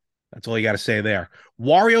 That's all you got to say there.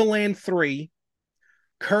 Wario Land 3,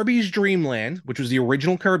 Kirby's Dream Land, which was the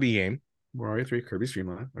original Kirby game. Wario 3, Kirby's Dream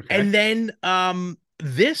Land. Okay. And then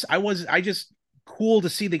this I just cool to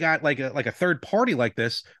see they got like a third party like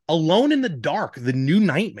this. Alone in the Dark, the new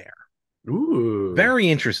Nightmare. Ooh, Very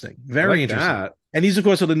interesting. I Very like interesting. that. And these, of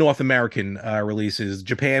course, are the North American releases.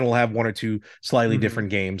 Japan will have one or two slightly Mhm. different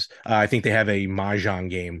games. I think they have a Mahjong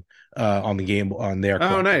game on the game on their Oh,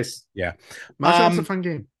 collection. nice. Yeah. Mahjong's a fun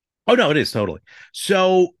game. Oh no, it is totally.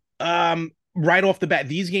 So right off the bat,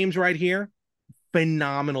 these games right here,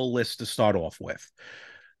 phenomenal list to start off with.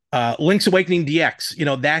 Link's Awakening DX,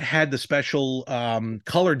 that had the special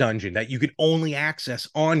color dungeon that you could only access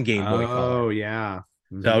on Game Boy Color. Oh, yeah.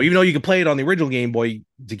 So Mhm. even though you could play it on the original Game Boy,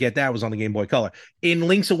 to get that was on the Game Boy Color. In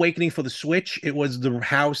Link's Awakening for the Switch, it was the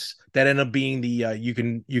house that ended up being the you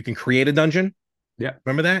can create a dungeon. Yep.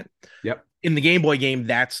 Remember that? Yep. In the Game Boy game,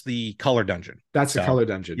 that's the color dungeon. That's the So color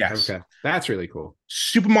dungeon. yes. Okay. That's really cool.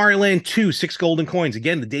 Super Mario Land 2, Six Golden Coins.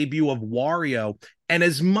 Again, the debut of Wario. And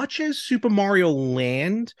as much as Super Mario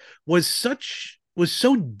Land was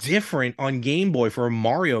so different on Game Boy for a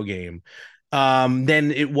Mario game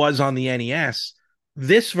than it was on the NES,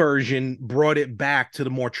 this version brought it back to the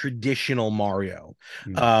more traditional Mario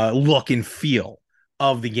Mm. look and feel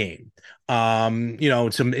of the game. Some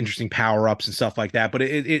interesting power-ups and stuff like that, but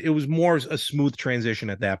it was more a smooth transition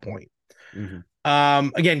at that point. Mhm.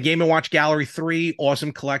 Again, Game and Watch Gallery 3,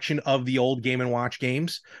 awesome collection of the old Game and Watch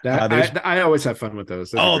games. There's I always have fun with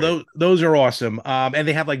those. Those are great. those are awesome. And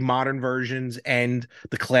they have like modern versions and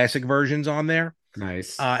the classic versions on there.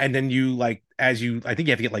 Nice. And then I think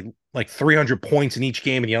you have to get like 300 points in each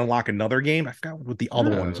game and you unlock another game. I forgot what the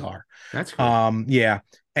other ones Oh, are. that's cool. Yeah.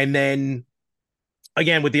 And then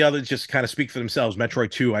again, with the others, just kind of speak for themselves.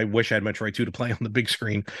 Metroid 2, I wish I had Metroid 2 to play on the big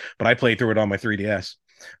screen, but I played through it on my 3DS.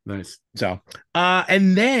 Nice. So,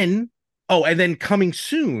 and then coming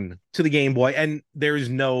soon to the Game Boy, and there is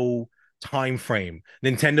no time frame.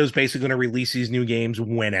 Nintendo's basically going to release these new games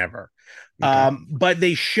whenever. Okay. But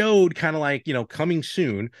they showed kind of like, coming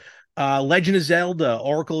soon, Legend of Zelda,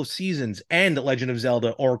 Oracle of Seasons, and Legend of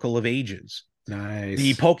Zelda, Oracle of Ages, the Nice.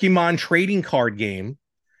 Pokemon trading card game,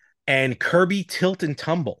 and Kirby Tilt and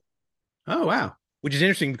Tumble, Oh, wow. which is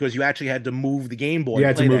interesting because you actually had to move the Game Boy You to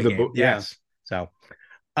had to play move that the game. book. Yeah. Yes.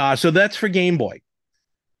 So that's for Game Boy.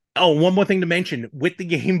 Oh, one more thing to mention with the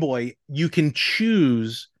Game Boy, you can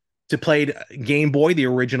choose to play Game Boy, the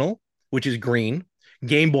original, which is green,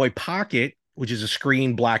 Game Boy Pocket, which is a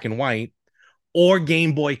screen black and white, or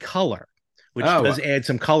Game Boy Color, which Oh, does add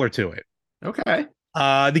some color to it. okay.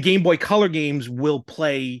 The Game Boy Color games will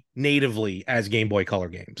play natively as Game Boy Color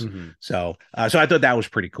games. Hmm. So I thought that was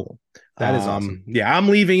pretty cool. That is awesome. Yeah, I'm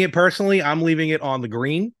leaving it on the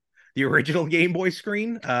green, the original Game Boy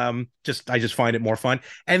screen. I just find it more fun.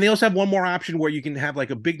 And they also have one more option where you can have like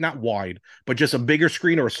a big, not wide, but just a bigger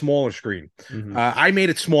screen or a smaller screen. Hmm. I made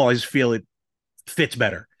it small. I just feel it fits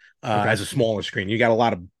better Okay. as a smaller screen. You got a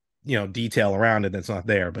lot of detail around it that's not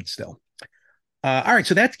there, but still. All right,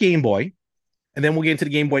 so that's Game Boy. And then we'll get into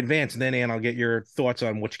the Game Boy Advance, and then Ann, I'll get your thoughts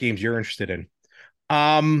on which games you're interested in.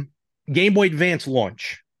 Um, Game Boy Advance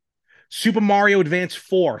launch: Super Mario Advance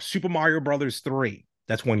 4, Super Mario Brothers 3.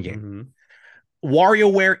 That's one game. Hmm.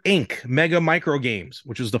 WarioWare Inc. Mega Micro Games,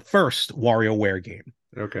 which was the first WarioWare game.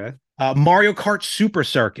 Okay. Mario Kart Super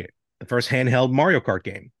Circuit, the first handheld Mario Kart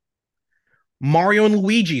game. Mario and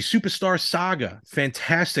Luigi Superstar Saga,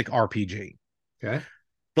 fantastic RPG. Okay.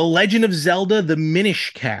 The Legend of Zelda: The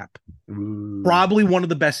Minish Cap, Ooh. probably one of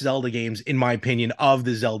the best Zelda games in my opinion of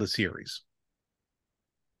the Zelda series.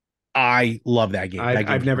 I love that game. That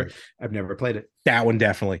game's great. I've never played it. That one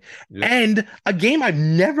definitely. Yep. And a game I've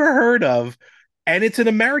never heard of, and it's an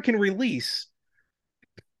American release.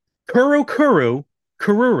 Kuro Kuro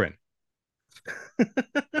Kururin.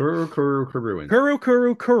 Kuruin. Kuro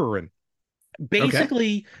Kuro Kururin. Okay.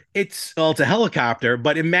 Basically, it's a helicopter,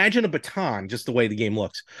 but imagine a baton, just the way the game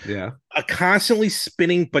looks. Yeah. A constantly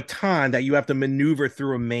spinning baton that you have to maneuver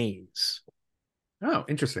through a maze. Oh,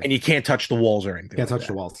 interesting. And you can't touch the walls or anything. Can't like touch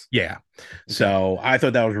that. the walls. Yeah. So I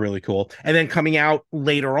thought that was really cool. And then coming out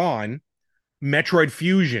later on, Metroid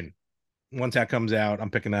Fusion. Once that comes out,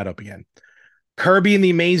 I'm picking that up again. Kirby and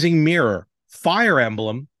the Amazing Mirror, Fire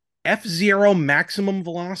Emblem, F-Zero Maximum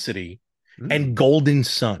Velocity, and Golden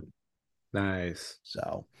Sun. Nice.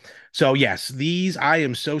 So yes, these I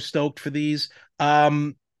am so stoked for these.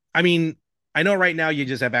 I mean, I know right now you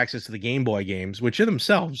just have access to the Game Boy games, which in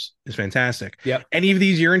themselves is fantastic. Yep. Any of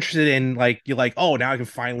these you're interested in, like you're like, oh, now I can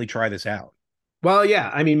finally try this out. Well, yeah,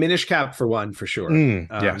 I mean, Minish Cap for one, for sure.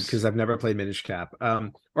 Yes. Because I've never played Minish Cap.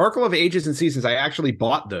 Oracle of Ages and Seasons, I actually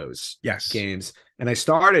bought those games. And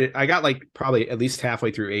I got like probably at least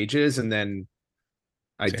halfway through Ages, and then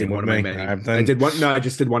I just did one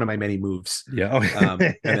of my many moves. Yeah.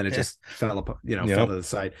 And then it just fell apart, fell to the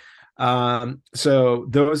side. So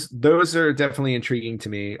those are definitely intriguing to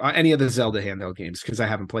me. Any of the Zelda handheld games, because I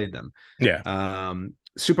haven't played them. Yeah.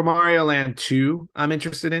 Super Mario Land 2, I'm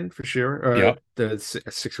interested in for sure. The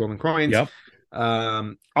 6 golden coins. Yep.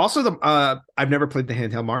 Also I've never played the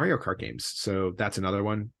handheld Mario Kart games, so that's another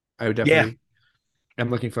one I would definitely am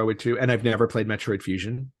looking forward to. And I've never played Metroid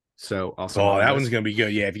Fusion, so also that one's gonna be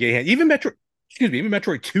good. Yeah, if you get even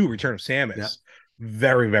Metroid 2 Return of Samus.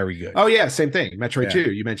 Very, very good. Oh yeah, same thing. Metroid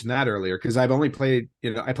 2. You mentioned that earlier, because I've only played,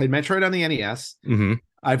 I played Metroid on the NES. Mm-hmm.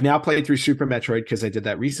 I've now played through Super Metroid because I did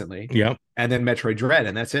that recently. Yep. And then Metroid Dread,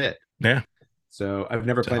 and that's it. Yeah. So I've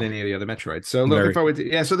never played any of the other Metroids. So looking forward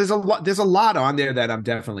to so there's a lot on there that I'm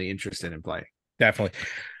definitely interested in playing. Definitely.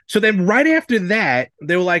 So then right after that,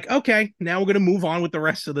 they were like, okay, now we're gonna move on with the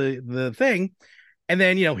rest of the thing. And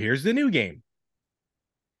then Here's the new game.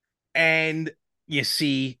 And you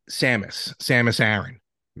see Samus Aran.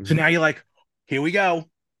 Mm-hmm. So now you're like, here we go.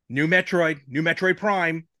 New Metroid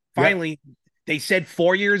Prime. Finally, they said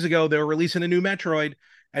 4 years ago they were releasing a new Metroid,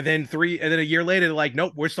 and then a year later, they're like,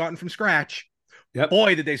 nope, we're starting from scratch. Yep.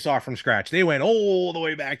 Boy, did they start from scratch. They went all the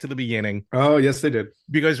way back to the beginning. Oh, yes, they did.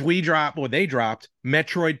 Because they dropped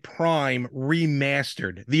Metroid Prime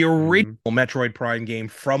Remastered, the original Metroid Prime game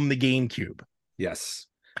from the GameCube. Yes.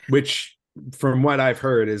 Which, from what I've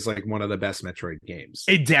heard, is like one of the best Metroid games.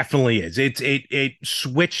 It definitely is. It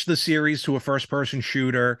switched the series to a first-person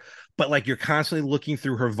shooter, but like you're constantly looking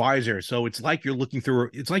through her visor. So it's like you're looking through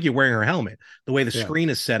it's like you're wearing her helmet, the way the screen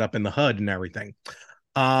is set up in the HUD and everything.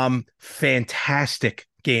 Fantastic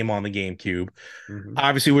game on the GameCube.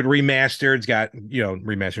 Obviously with remastered, it's got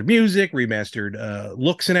remastered music, remastered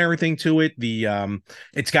looks and everything to it.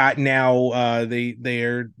 It's got now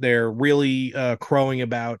they're really crowing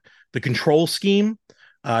about the control scheme.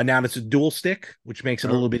 Now it's a dual stick, which makes it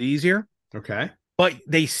a little bit easier. Okay. But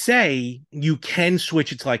they say you can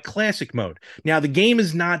switch it to like classic mode. Now the game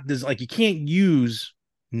is not like you can't use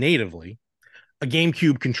natively a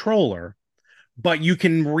GameCube controller, but you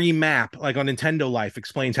can remap, like on Nintendo Life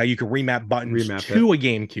explains how you can remap buttons to a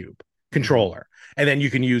GameCube controller. And then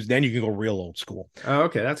you can go real old school. Oh,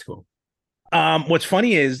 okay, that's cool. What's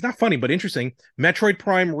funny is, not funny, but interesting, Metroid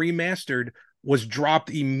Prime Remastered was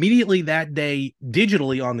dropped immediately that day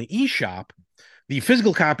digitally on the eShop. The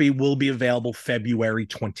physical copy will be available February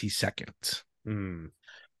 22nd.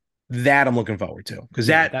 That I'm looking forward to, because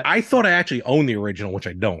I thought I actually own the original, which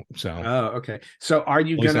I don't. So okay. So are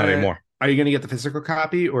you not anymore. Are you gonna get the physical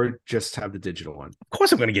copy or just have the digital one? Of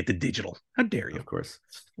course I'm gonna get the digital. How dare you? Of course.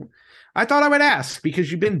 I thought I would ask,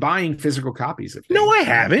 because you've been buying physical copies of things. No, I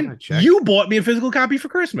haven't. You bought me a physical copy for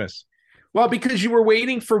Christmas. Well, because you were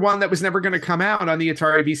waiting for one that was never going to come out on the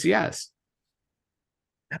Atari VCS.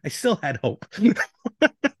 I still had hope.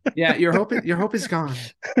 Yeah, your hope is gone.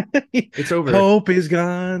 It's over. Hope is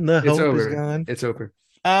gone. The hope is gone. It's over.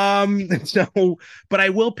 But I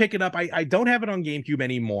will pick it up. I don't have it on GameCube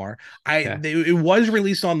anymore. It was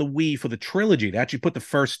released on the Wii for the trilogy. They actually put the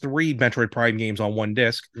first 3 Metroid Prime games on one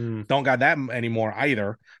disc. Don't got that anymore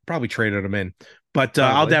either. Probably traded them in. But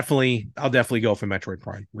I'll definitely go for Metroid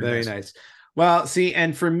Prime. Very nice. Well, see,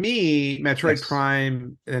 and for me, Metroid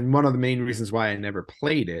Prime, and one of the main reasons why I never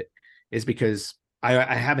played it is because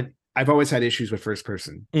I haven't I've always had issues with first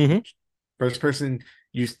person. Mm-hmm. First person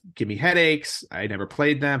used give me headaches. I never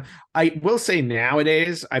played them. I will say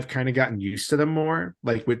nowadays I've kind of gotten used to them more.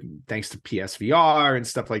 Like with thanks to PSVR and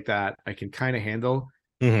stuff like that, I can kind of handle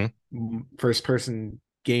first person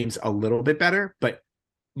games a little bit better, but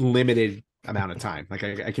limited amount of time. Like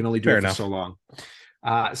I can only do Fair it for enough. so long.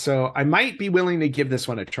 So I might be willing to give this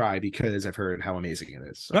one a try because I've heard how amazing it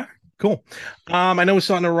is. So. All right, cool. I know we're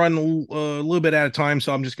starting to run a little bit out of time,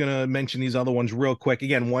 so I'm just going to mention these other ones real quick.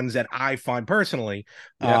 Again, ones that I find personally.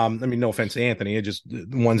 Yep. I mean, no offense to Anthony, it's just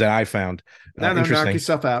the ones that I found interesting. Knock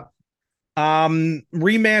yourself out.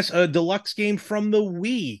 Remaster a deluxe game from the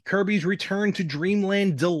Wii, Kirby's Return to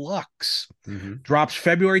Dreamland Deluxe, drops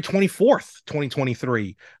February 24th,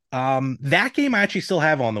 2023. That game I actually still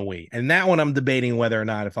have on the Wii, and that one I'm debating whether or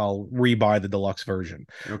not if I'll rebuy the deluxe version.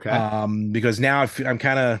 Okay. Because now I'm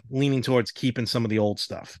kind of leaning towards keeping some of the old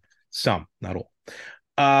stuff. Some, not all.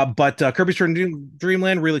 But Kirby's Return to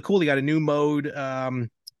Dreamland, really cool. They got a new mode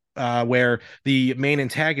where the main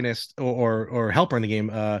antagonist or helper in the game,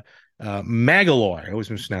 Magalore, I always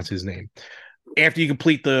mispronounce his name. After you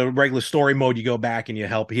complete the regular story mode, you go back and you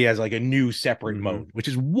help. He has like a new separate mode, which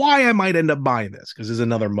is why I might end up buying this because there's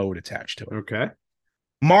another mode attached to it. Okay.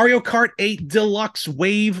 Mario Kart 8 Deluxe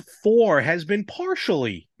Wave 4 has been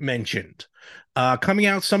partially mentioned. Coming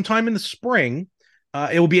out sometime in the spring.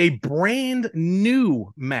 It will be a brand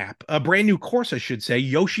new map, a brand new course, I should say,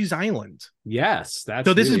 Yoshi's Island. Yes, that's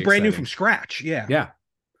so this really is brand exciting. New from scratch. Yeah. Yeah.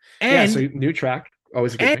 And so new track.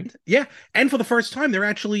 Always a good thing. Yeah. And for the first time, they're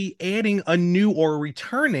actually adding a new or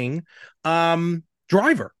returning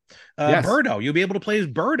driver. Yes. Birdo. You'll be able to play as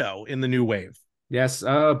Birdo in the new wave. Yes.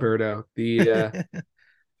 Oh, Birdo. The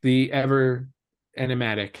the ever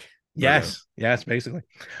enigmatic. Birdo. Yes, basically.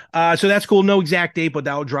 So that's cool. No exact date, but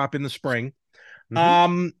that'll drop in the spring.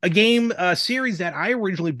 A game series that I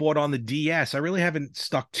originally bought on the DS. I really haven't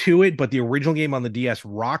stuck to it, but the original game on the DS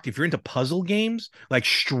rocked. If you're into puzzle games, like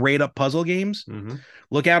straight up puzzle games,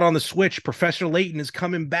 look out on the Switch. Professor Layton is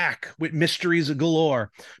coming back with mysteries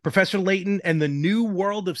galore. Professor Layton and the New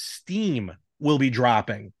World of Steam will be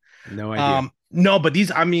dropping. No idea. No, but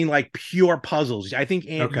these, I mean, like pure puzzles. I think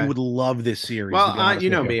you would love this series. Well, you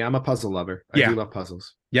know me, I'm a puzzle lover. I do love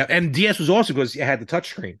puzzles. Yeah, and DS was also because it had the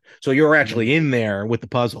touchscreen, so you're actually in there with the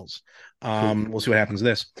puzzles. We'll see what happens to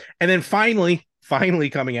this. And then finally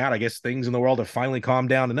coming out, I guess things in the world have finally calmed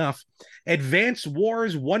down enough. Advance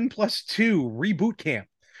Wars 1+2 Reboot Camp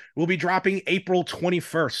will be dropping April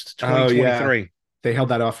 21st, 2023. Yeah. They held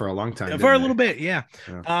that off for a long time. For a little bit, yeah.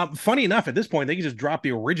 Funny enough, at this point, they can just drop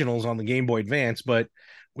the originals on the Game Boy Advance, but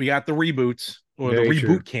we got the reboots. Or the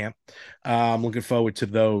reboot camp. I'm looking forward to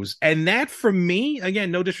those. And that for me, again,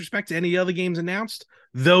 no disrespect to any other games announced,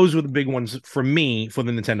 those were the big ones for me for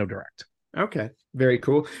the Nintendo Direct. Okay, very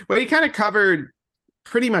cool. Well, you kind of covered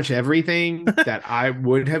pretty much everything that I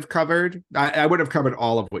would have covered. I would have covered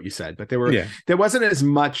all of what you said, but there wasn't as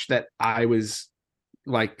much that I was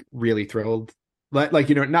like really thrilled. Like,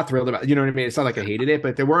 you know, not thrilled about, you know what I mean? It's not like I hated it,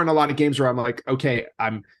 but there weren't a lot of games where I'm like, okay,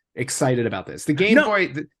 I'm excited about this. The Game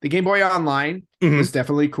Boy, the Game Boy Online was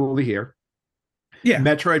definitely cool to hear. Yeah,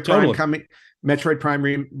 Metroid Prime coming, Metroid Prime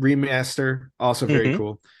remaster, also very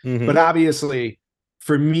cool. But obviously,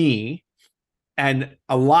 for me and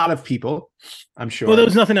a lot of people, I'm sure. Well, there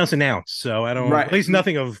was nothing else announced, so I don't. At least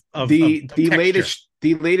nothing of the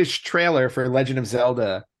latest trailer for Legend of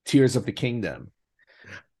Zelda: Tears of the Kingdom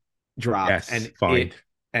dropped,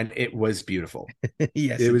 and it was beautiful.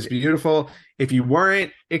 Yes, it was beautiful. If you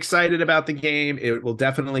weren't excited about the game, it will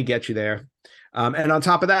definitely get you there. And on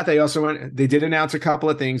top of that, they did announce a couple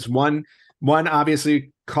of things. One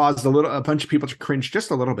obviously caused a bunch of people to cringe just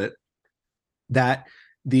a little bit. That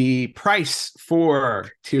the price for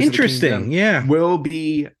Tears of the Kingdom will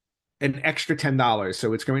be an extra $10.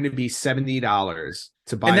 So it's going to be $70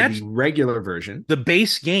 to buy the regular version. The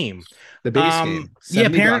base game. The base game.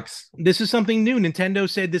 $70. This is something new. Nintendo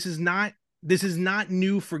said this is not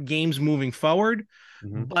new for games moving forward,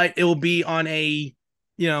 but it will be on a,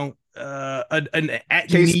 you know,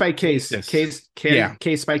 case by case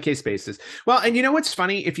basis. Well, and you know what's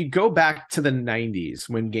funny? If you go back to the 90s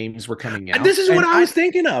when games were coming out, this is what I was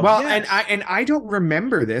thinking of. Well, yes. and I don't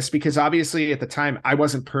remember this because obviously at the time I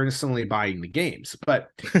wasn't personally buying the games, but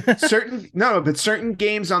certain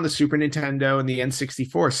games on the Super Nintendo and the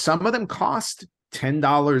N64, some of them cost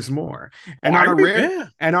 $10 more, and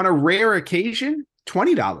on a rare occasion,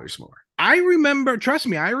 $20 more. I remember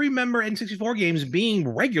N64 games being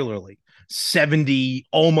regularly 70,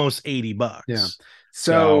 almost $80. Yeah.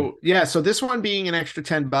 So this one being an extra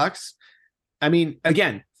 $10. I mean,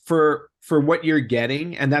 again, for what you're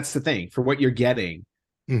getting, and that's the thing, for what you're getting,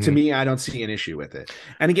 To me, I don't see an issue with it.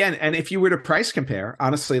 And again, and if you were to price compare,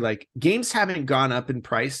 honestly, like games haven't gone up in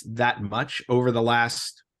price that much over the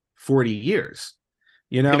last 40 years.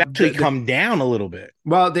 You know, they've actually come down a little bit.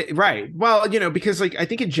 Well, right. Well, you know, because like I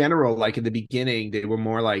think in general, like in the beginning, they were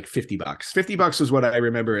more like $50. $50 was what I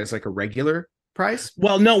remember as like a regular price.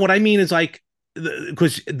 Well, no, what I mean is like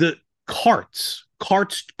because the carts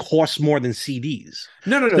cost more than CDs.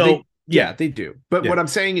 No. So, they do. But what I'm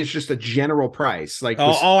saying is just a general price. Like,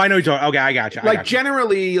 I know you're talking. Okay, I got you. Like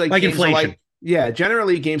generally, like inflation.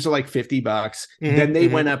 Generally games are like $50. Then they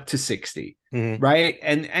went up to 60. Right.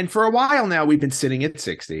 And for a while now, we've been sitting at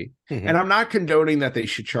 60. And I'm not condoning that they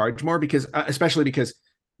should charge more because especially because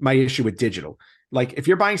my issue with digital. Like if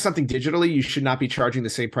you're buying something digitally, you should not be charging the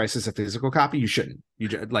same price as a physical copy. You shouldn't.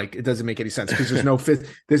 Like it doesn't make any sense because you're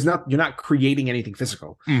not creating anything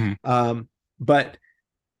physical. But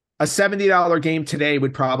a $70 game today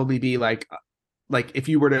would probably be like if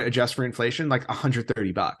you were to adjust for inflation, like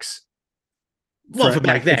 $130. Well, for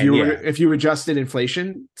back then, if you adjusted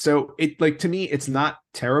inflation, so it like to me, it's not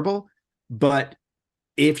terrible, but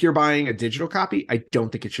if you're buying a digital copy, I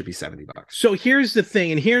don't think it should be $70. So here's the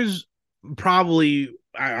thing, and here's probably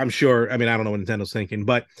I'm sure. I mean, I don't know what Nintendo's thinking,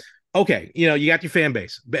 but okay, you know, you got your fan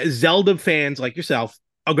base. Zelda fans like yourself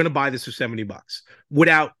are going to buy this for $70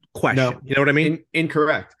 without question. No, you know what I mean?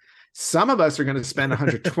 Incorrect. Some of us are going to spend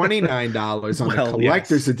 $129 on the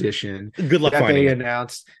collector's edition. Good luck that finding they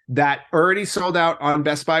announced that already sold out on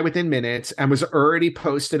Best Buy within minutes and was already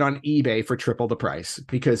posted on eBay for triple the price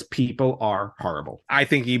because people are horrible. I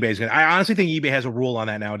think eBay's going to. I honestly think eBay has a rule on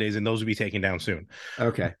that nowadays, and those will be taken down soon.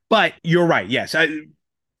 Okay. But you're right. Yes.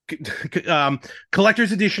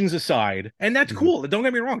 Collector's editions aside, and that's cool. Don't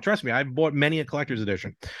get me wrong. Trust me. I've bought many a collector's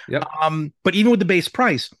edition. Yep. But even with the base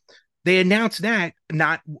price, they announced that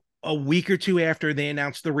not a week or two after they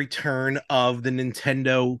announced the return of the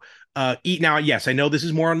Nintendo now, yes, I know this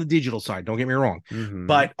is more on the digital side, don't get me wrong.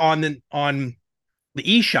 But on the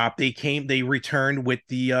eShop, they returned with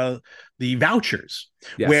the vouchers,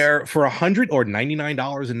 where for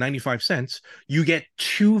 $199.95 you get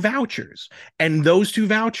 2 vouchers, and those 2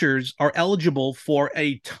 vouchers are eligible for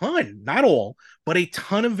a ton, not all, but a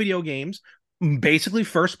ton of video games, basically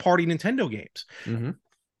first party Nintendo games.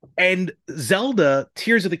 And Zelda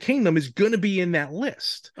Tears of the Kingdom is going to be in that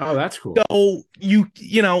list. Oh, that's cool. So you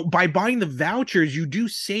know, by buying the vouchers, you do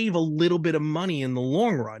save a little bit of money in the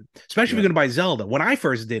long run, especially if you're going to buy Zelda. When I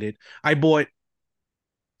first did it, I bought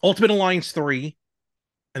Ultimate Alliance 3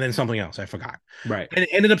 and then something else. I forgot. Right. And it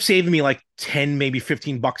ended up saving me like 10, maybe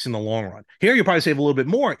 $15 in the long run. Here, you'll probably save a little bit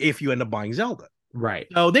more if you end up buying Zelda. Right.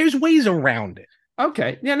 So there's ways around it.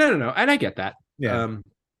 Okay. Yeah, no. And I get that. Yeah.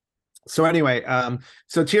 So anyway,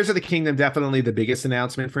 so Tears of the Kingdom, definitely the biggest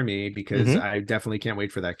announcement for me because I definitely can't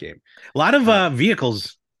wait for that game. A lot of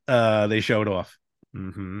vehicles they showed off.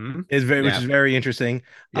 Which is very interesting.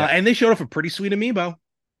 And they showed off a pretty sweet amiibo.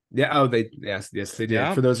 Yeah. Oh, yes, they did.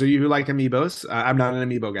 Yeah. For those of you who like amiibos, I'm not an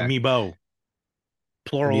amiibo guy. Amiibo.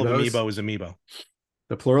 Plural of amiibo is amiibo.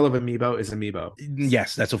 The plural of amiibo is amiibo.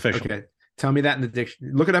 Yes, that's official. Okay. Tell me that in the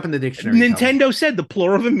dictionary. Look it up in the dictionary. Nintendo said the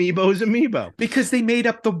plural of amiibo is amiibo. Because they made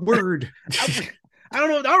up the word. I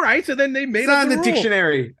don't know. All right. So then they made it's up on the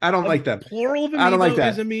dictionary. I don't like that. Plural of amiibo I don't like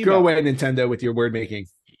that. Is amiibo. Go away, Nintendo, with your word making.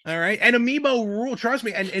 All right. And amiibo rule, trust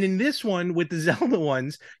me. And in this one, with the Zelda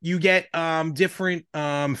ones, you get different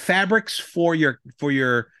fabrics for your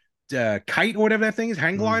kite or whatever that thing is,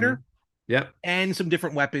 hang glider. Yep. And some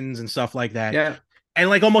different weapons and stuff like that. Yeah. And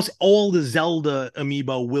like almost all the Zelda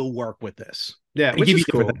amiibo will work with this. Yeah, which is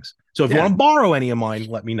cool. Things. So if you want to borrow any of mine,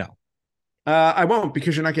 let me know. I won't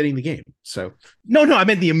because you're not getting the game. So no, I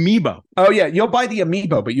meant the amiibo. Oh yeah, you'll buy the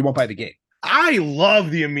amiibo, but you won't buy the game. I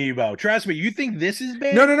love the amiibo. Trust me. You think this is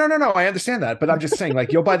bad? No. I understand that, but I'm just saying,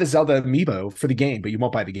 like, you'll buy the Zelda amiibo for the game, but you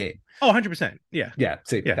won't buy the game. Oh, 100%. Yeah. Yeah.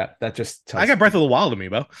 See, that just tells I got Breath of the Wild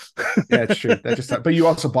amiibo. Yeah, it's true. That just. But you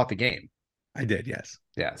also bought the game. I did. Yes.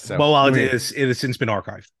 Yeah. So well, it has since been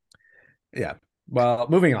archived. Yeah. Well,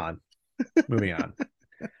 moving on. Let's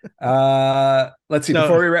see.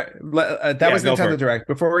 Before we that was Nintendo Direct.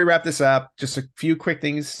 Before we wrap this up, just a few quick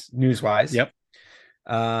things news wise. Yep.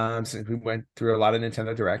 Since we went through a lot of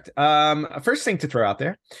Nintendo Direct. First thing to throw out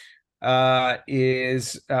there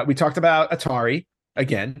is we talked about Atari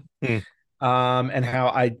again. And how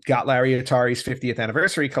I got Larry Atari's 50th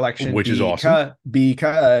anniversary collection, which is awesome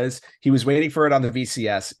because he was waiting for it on the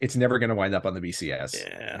VCS. It's never going to wind up on the VCS.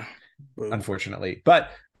 Yeah. Unfortunately. But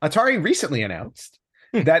Atari recently announced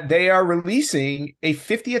that they are releasing a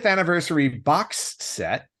 50th anniversary box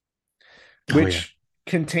set, which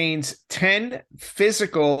contains 10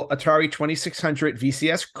 physical Atari 2600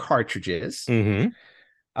 VCS cartridges,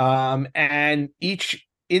 And each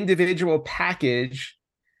individual package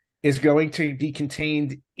is going to be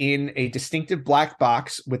contained in a distinctive black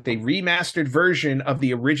box with a remastered version of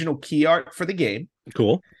the original key art for the game.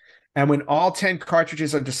 Cool. And when all 10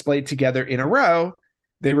 cartridges are displayed together in a row,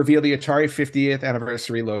 they reveal the Atari 50th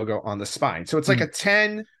anniversary logo on the spine. So it's like a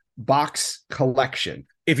 10 box collection.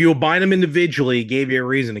 If you were buying them individually, it gave you a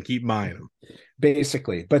reason to keep buying them.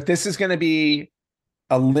 Basically. But this is going to be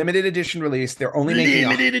a limited edition release. They're only making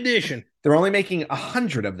limited edition. They're only making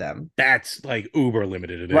 100 of them. That's like uber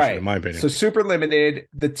limited edition, in my opinion. So super limited.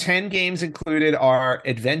 The 10 games included are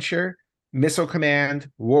Adventure, Missile Command,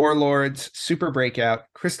 Warlords, Super Breakout,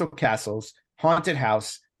 Crystal Castles, Haunted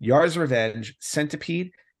House, Yar's Revenge,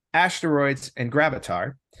 Centipede, Asteroids, and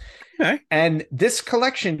Gravatar. Okay. And this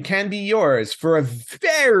collection can be yours for a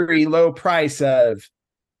very low price of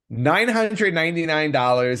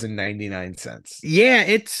 $999.99. Yeah,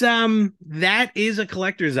 it's that is a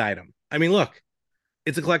collector's item. I mean, look,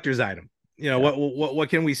 it's a collector's item. You know, what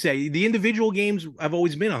can we say? The individual games have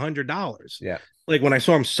always been $100. Yeah. Like when I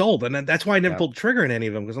saw them sold, and that's why I never pulled the trigger in any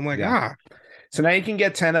of them, because I'm like, So now you can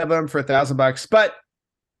get 10 of them for $1,000, but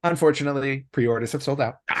unfortunately, pre-orders have sold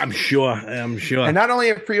out. I'm sure. And not only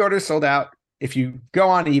have pre-orders sold out, if you go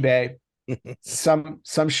on eBay, some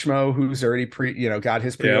schmo who's already got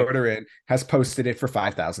his pre-order in has posted it for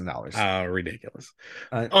 $5,000. Oh, ridiculous.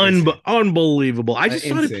 Unbelievable. I just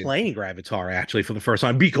started playing Gravatar actually for the first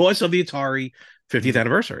time because of the Atari 50th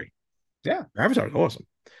anniversary. Yeah. Gravatar is awesome.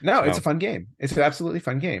 No, it's a fun game. It's an absolutely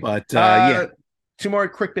fun game. But two more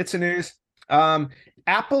quick bits of news.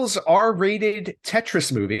 Apple's R-rated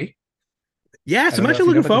Tetris movie. Yes, I'm actually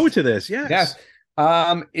looking forward to this. Yes.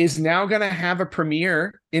 Is now going to have a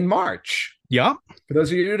premiere in March. Yeah. For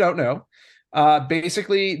those of you who don't know,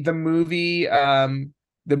 basically the movie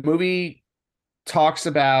talks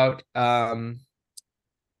about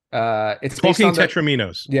it's Talking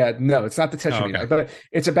Tetraminos. Yeah, no, it's not the Tetraminos, but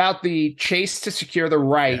it's about the chase to secure the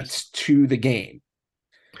rights to the game,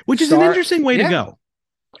 which is an interesting way to go.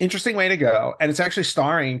 Interesting way to go, and it's actually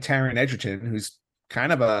starring Taron Egerton, who's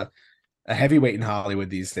kind of a heavyweight in Hollywood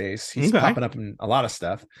these days. He's popping up in a lot of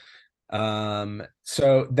stuff.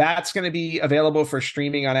 So that's going to be available for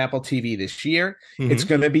streaming on Apple TV this year. It's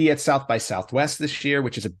going to be at South by Southwest this year,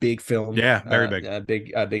 which is a big film. Yeah, very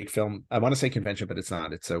big. Big film. I want to say convention, but it's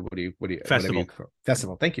not. It's a what do you festival.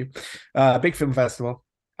 Festival. Thank you. Big film festival.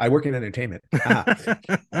 I work in entertainment. So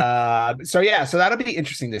that'll be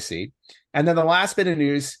interesting to see. And then the last bit of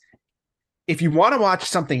news, if you want to watch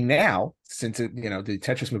something now, since the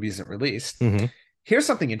Tetris movie isn't released, here's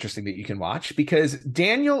something interesting that you can watch, because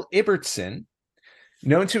Daniel Ibbotson,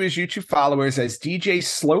 known to his YouTube followers as DJ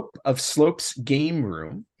Slope of Slope's Game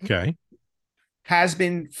Room, has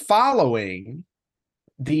been following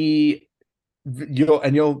you'll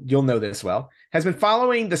know this well, has been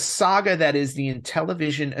following the saga that is the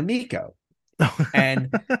Intellivision Amico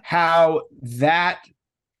and how that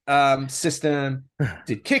system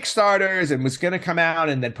did Kickstarters and was going to come out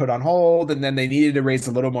and then put on hold, and then they needed to raise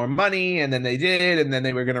a little more money, and then they did, and then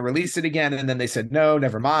they were going to release it again, and then they said no,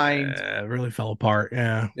 never mind. It really fell apart.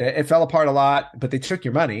 It fell apart a lot, but they took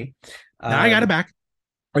your money. I got it back.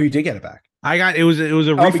 Oh, you did get it back? It was a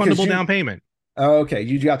refundable down payment. Oh, okay,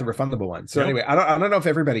 you got the refundable one. So anyway, I don't know if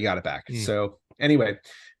everybody got it back. So anyway,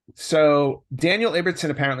 so Daniel Ibbotson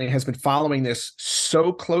apparently has been following this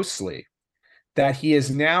so closely that he has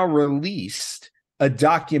now released a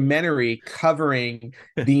documentary covering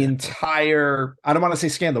the entire, I don't want to say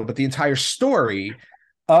scandal, but the entire story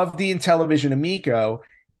of the Intellivision Amico.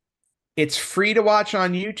 It's free to watch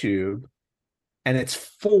on YouTube, and it's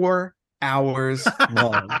 4 hours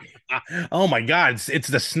long. Oh my God. It's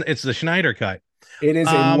the Schneider cut. It is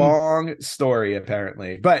a long story,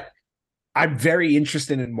 apparently, but I'm very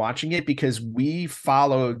interested in watching it because we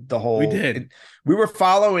followed the whole. We did. We were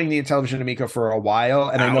following the Intellivision Amico for a while,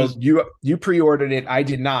 and I know you pre-ordered it. I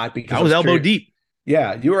did not, because I was elbow deep.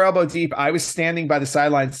 Yeah, you were elbow deep. I was standing by the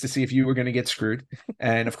sidelines to see if you were going to get screwed,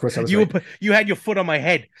 and of course I was. You had your foot on my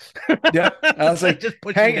head. Yeah, I was like, just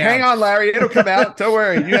hang on, Larry, it'll come out. Don't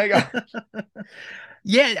worry, you hang on.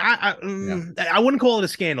 Yeah, I wouldn't call it a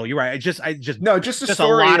scandal. You're right. Just a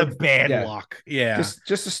story, a lot of bad luck. Yeah,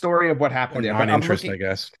 just a story of what happened there. Non-interest, I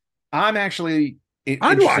guess. I'm actually.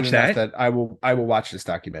 I'd watch that. I will watch this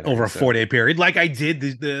documentary over a 4-day period, like I did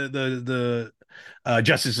the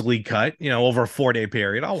Justice League cut. Over a 4-day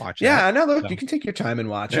period, I'll watch that. Yeah, I know. Look, you can take your time and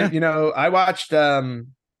watch it. I watched what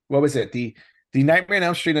was it, the Nightmare on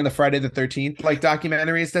Elm Street and the Friday the 13th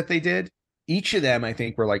documentaries that they did. Each of them, I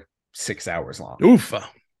think, were 6 hours long. Oof.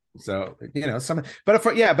 So,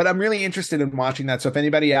 but I'm really interested in watching that. So if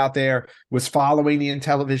anybody out there was following the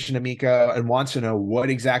Intellivision Amico and wants to know what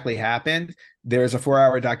exactly happened, there's a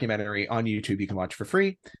 4-hour documentary on YouTube you can watch for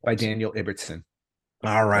free by Daniel Ibbotson.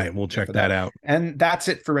 All right, we'll check that out. And that's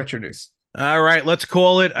it for Retro News. All right, let's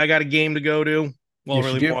call it. I got a game to go to. Well, Yes,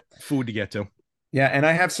 really more food to get to. Yeah, and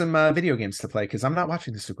I have some video games to play because I'm not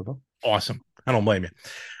watching the Super Bowl. Awesome. I don't blame you.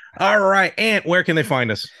 All right, Ant, where can they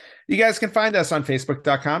find us? You guys can find us on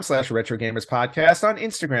Facebook.com/RetroGamersPodcast, on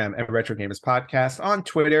Instagram at RetroGamersPodcast, on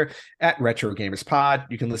Twitter at RetroGamersPod.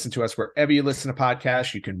 You can listen to us wherever you listen to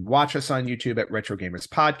podcasts. You can watch us on YouTube at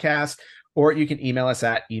RetroGamersPodcast, or you can email us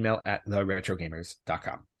at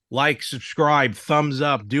email@theretrogamers.com. Like, subscribe, thumbs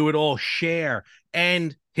up, do it all, share,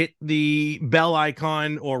 and hit the bell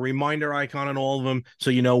icon or reminder icon on all of them so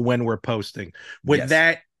you know when we're posting. With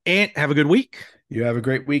that, Ant, have a good week. You have a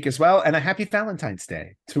great week as well, and a happy Valentine's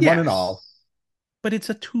Day to one and all. But it's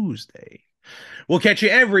a Tuesday. We'll catch you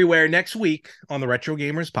everywhere next week on the Retro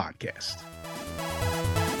Gamers Podcast.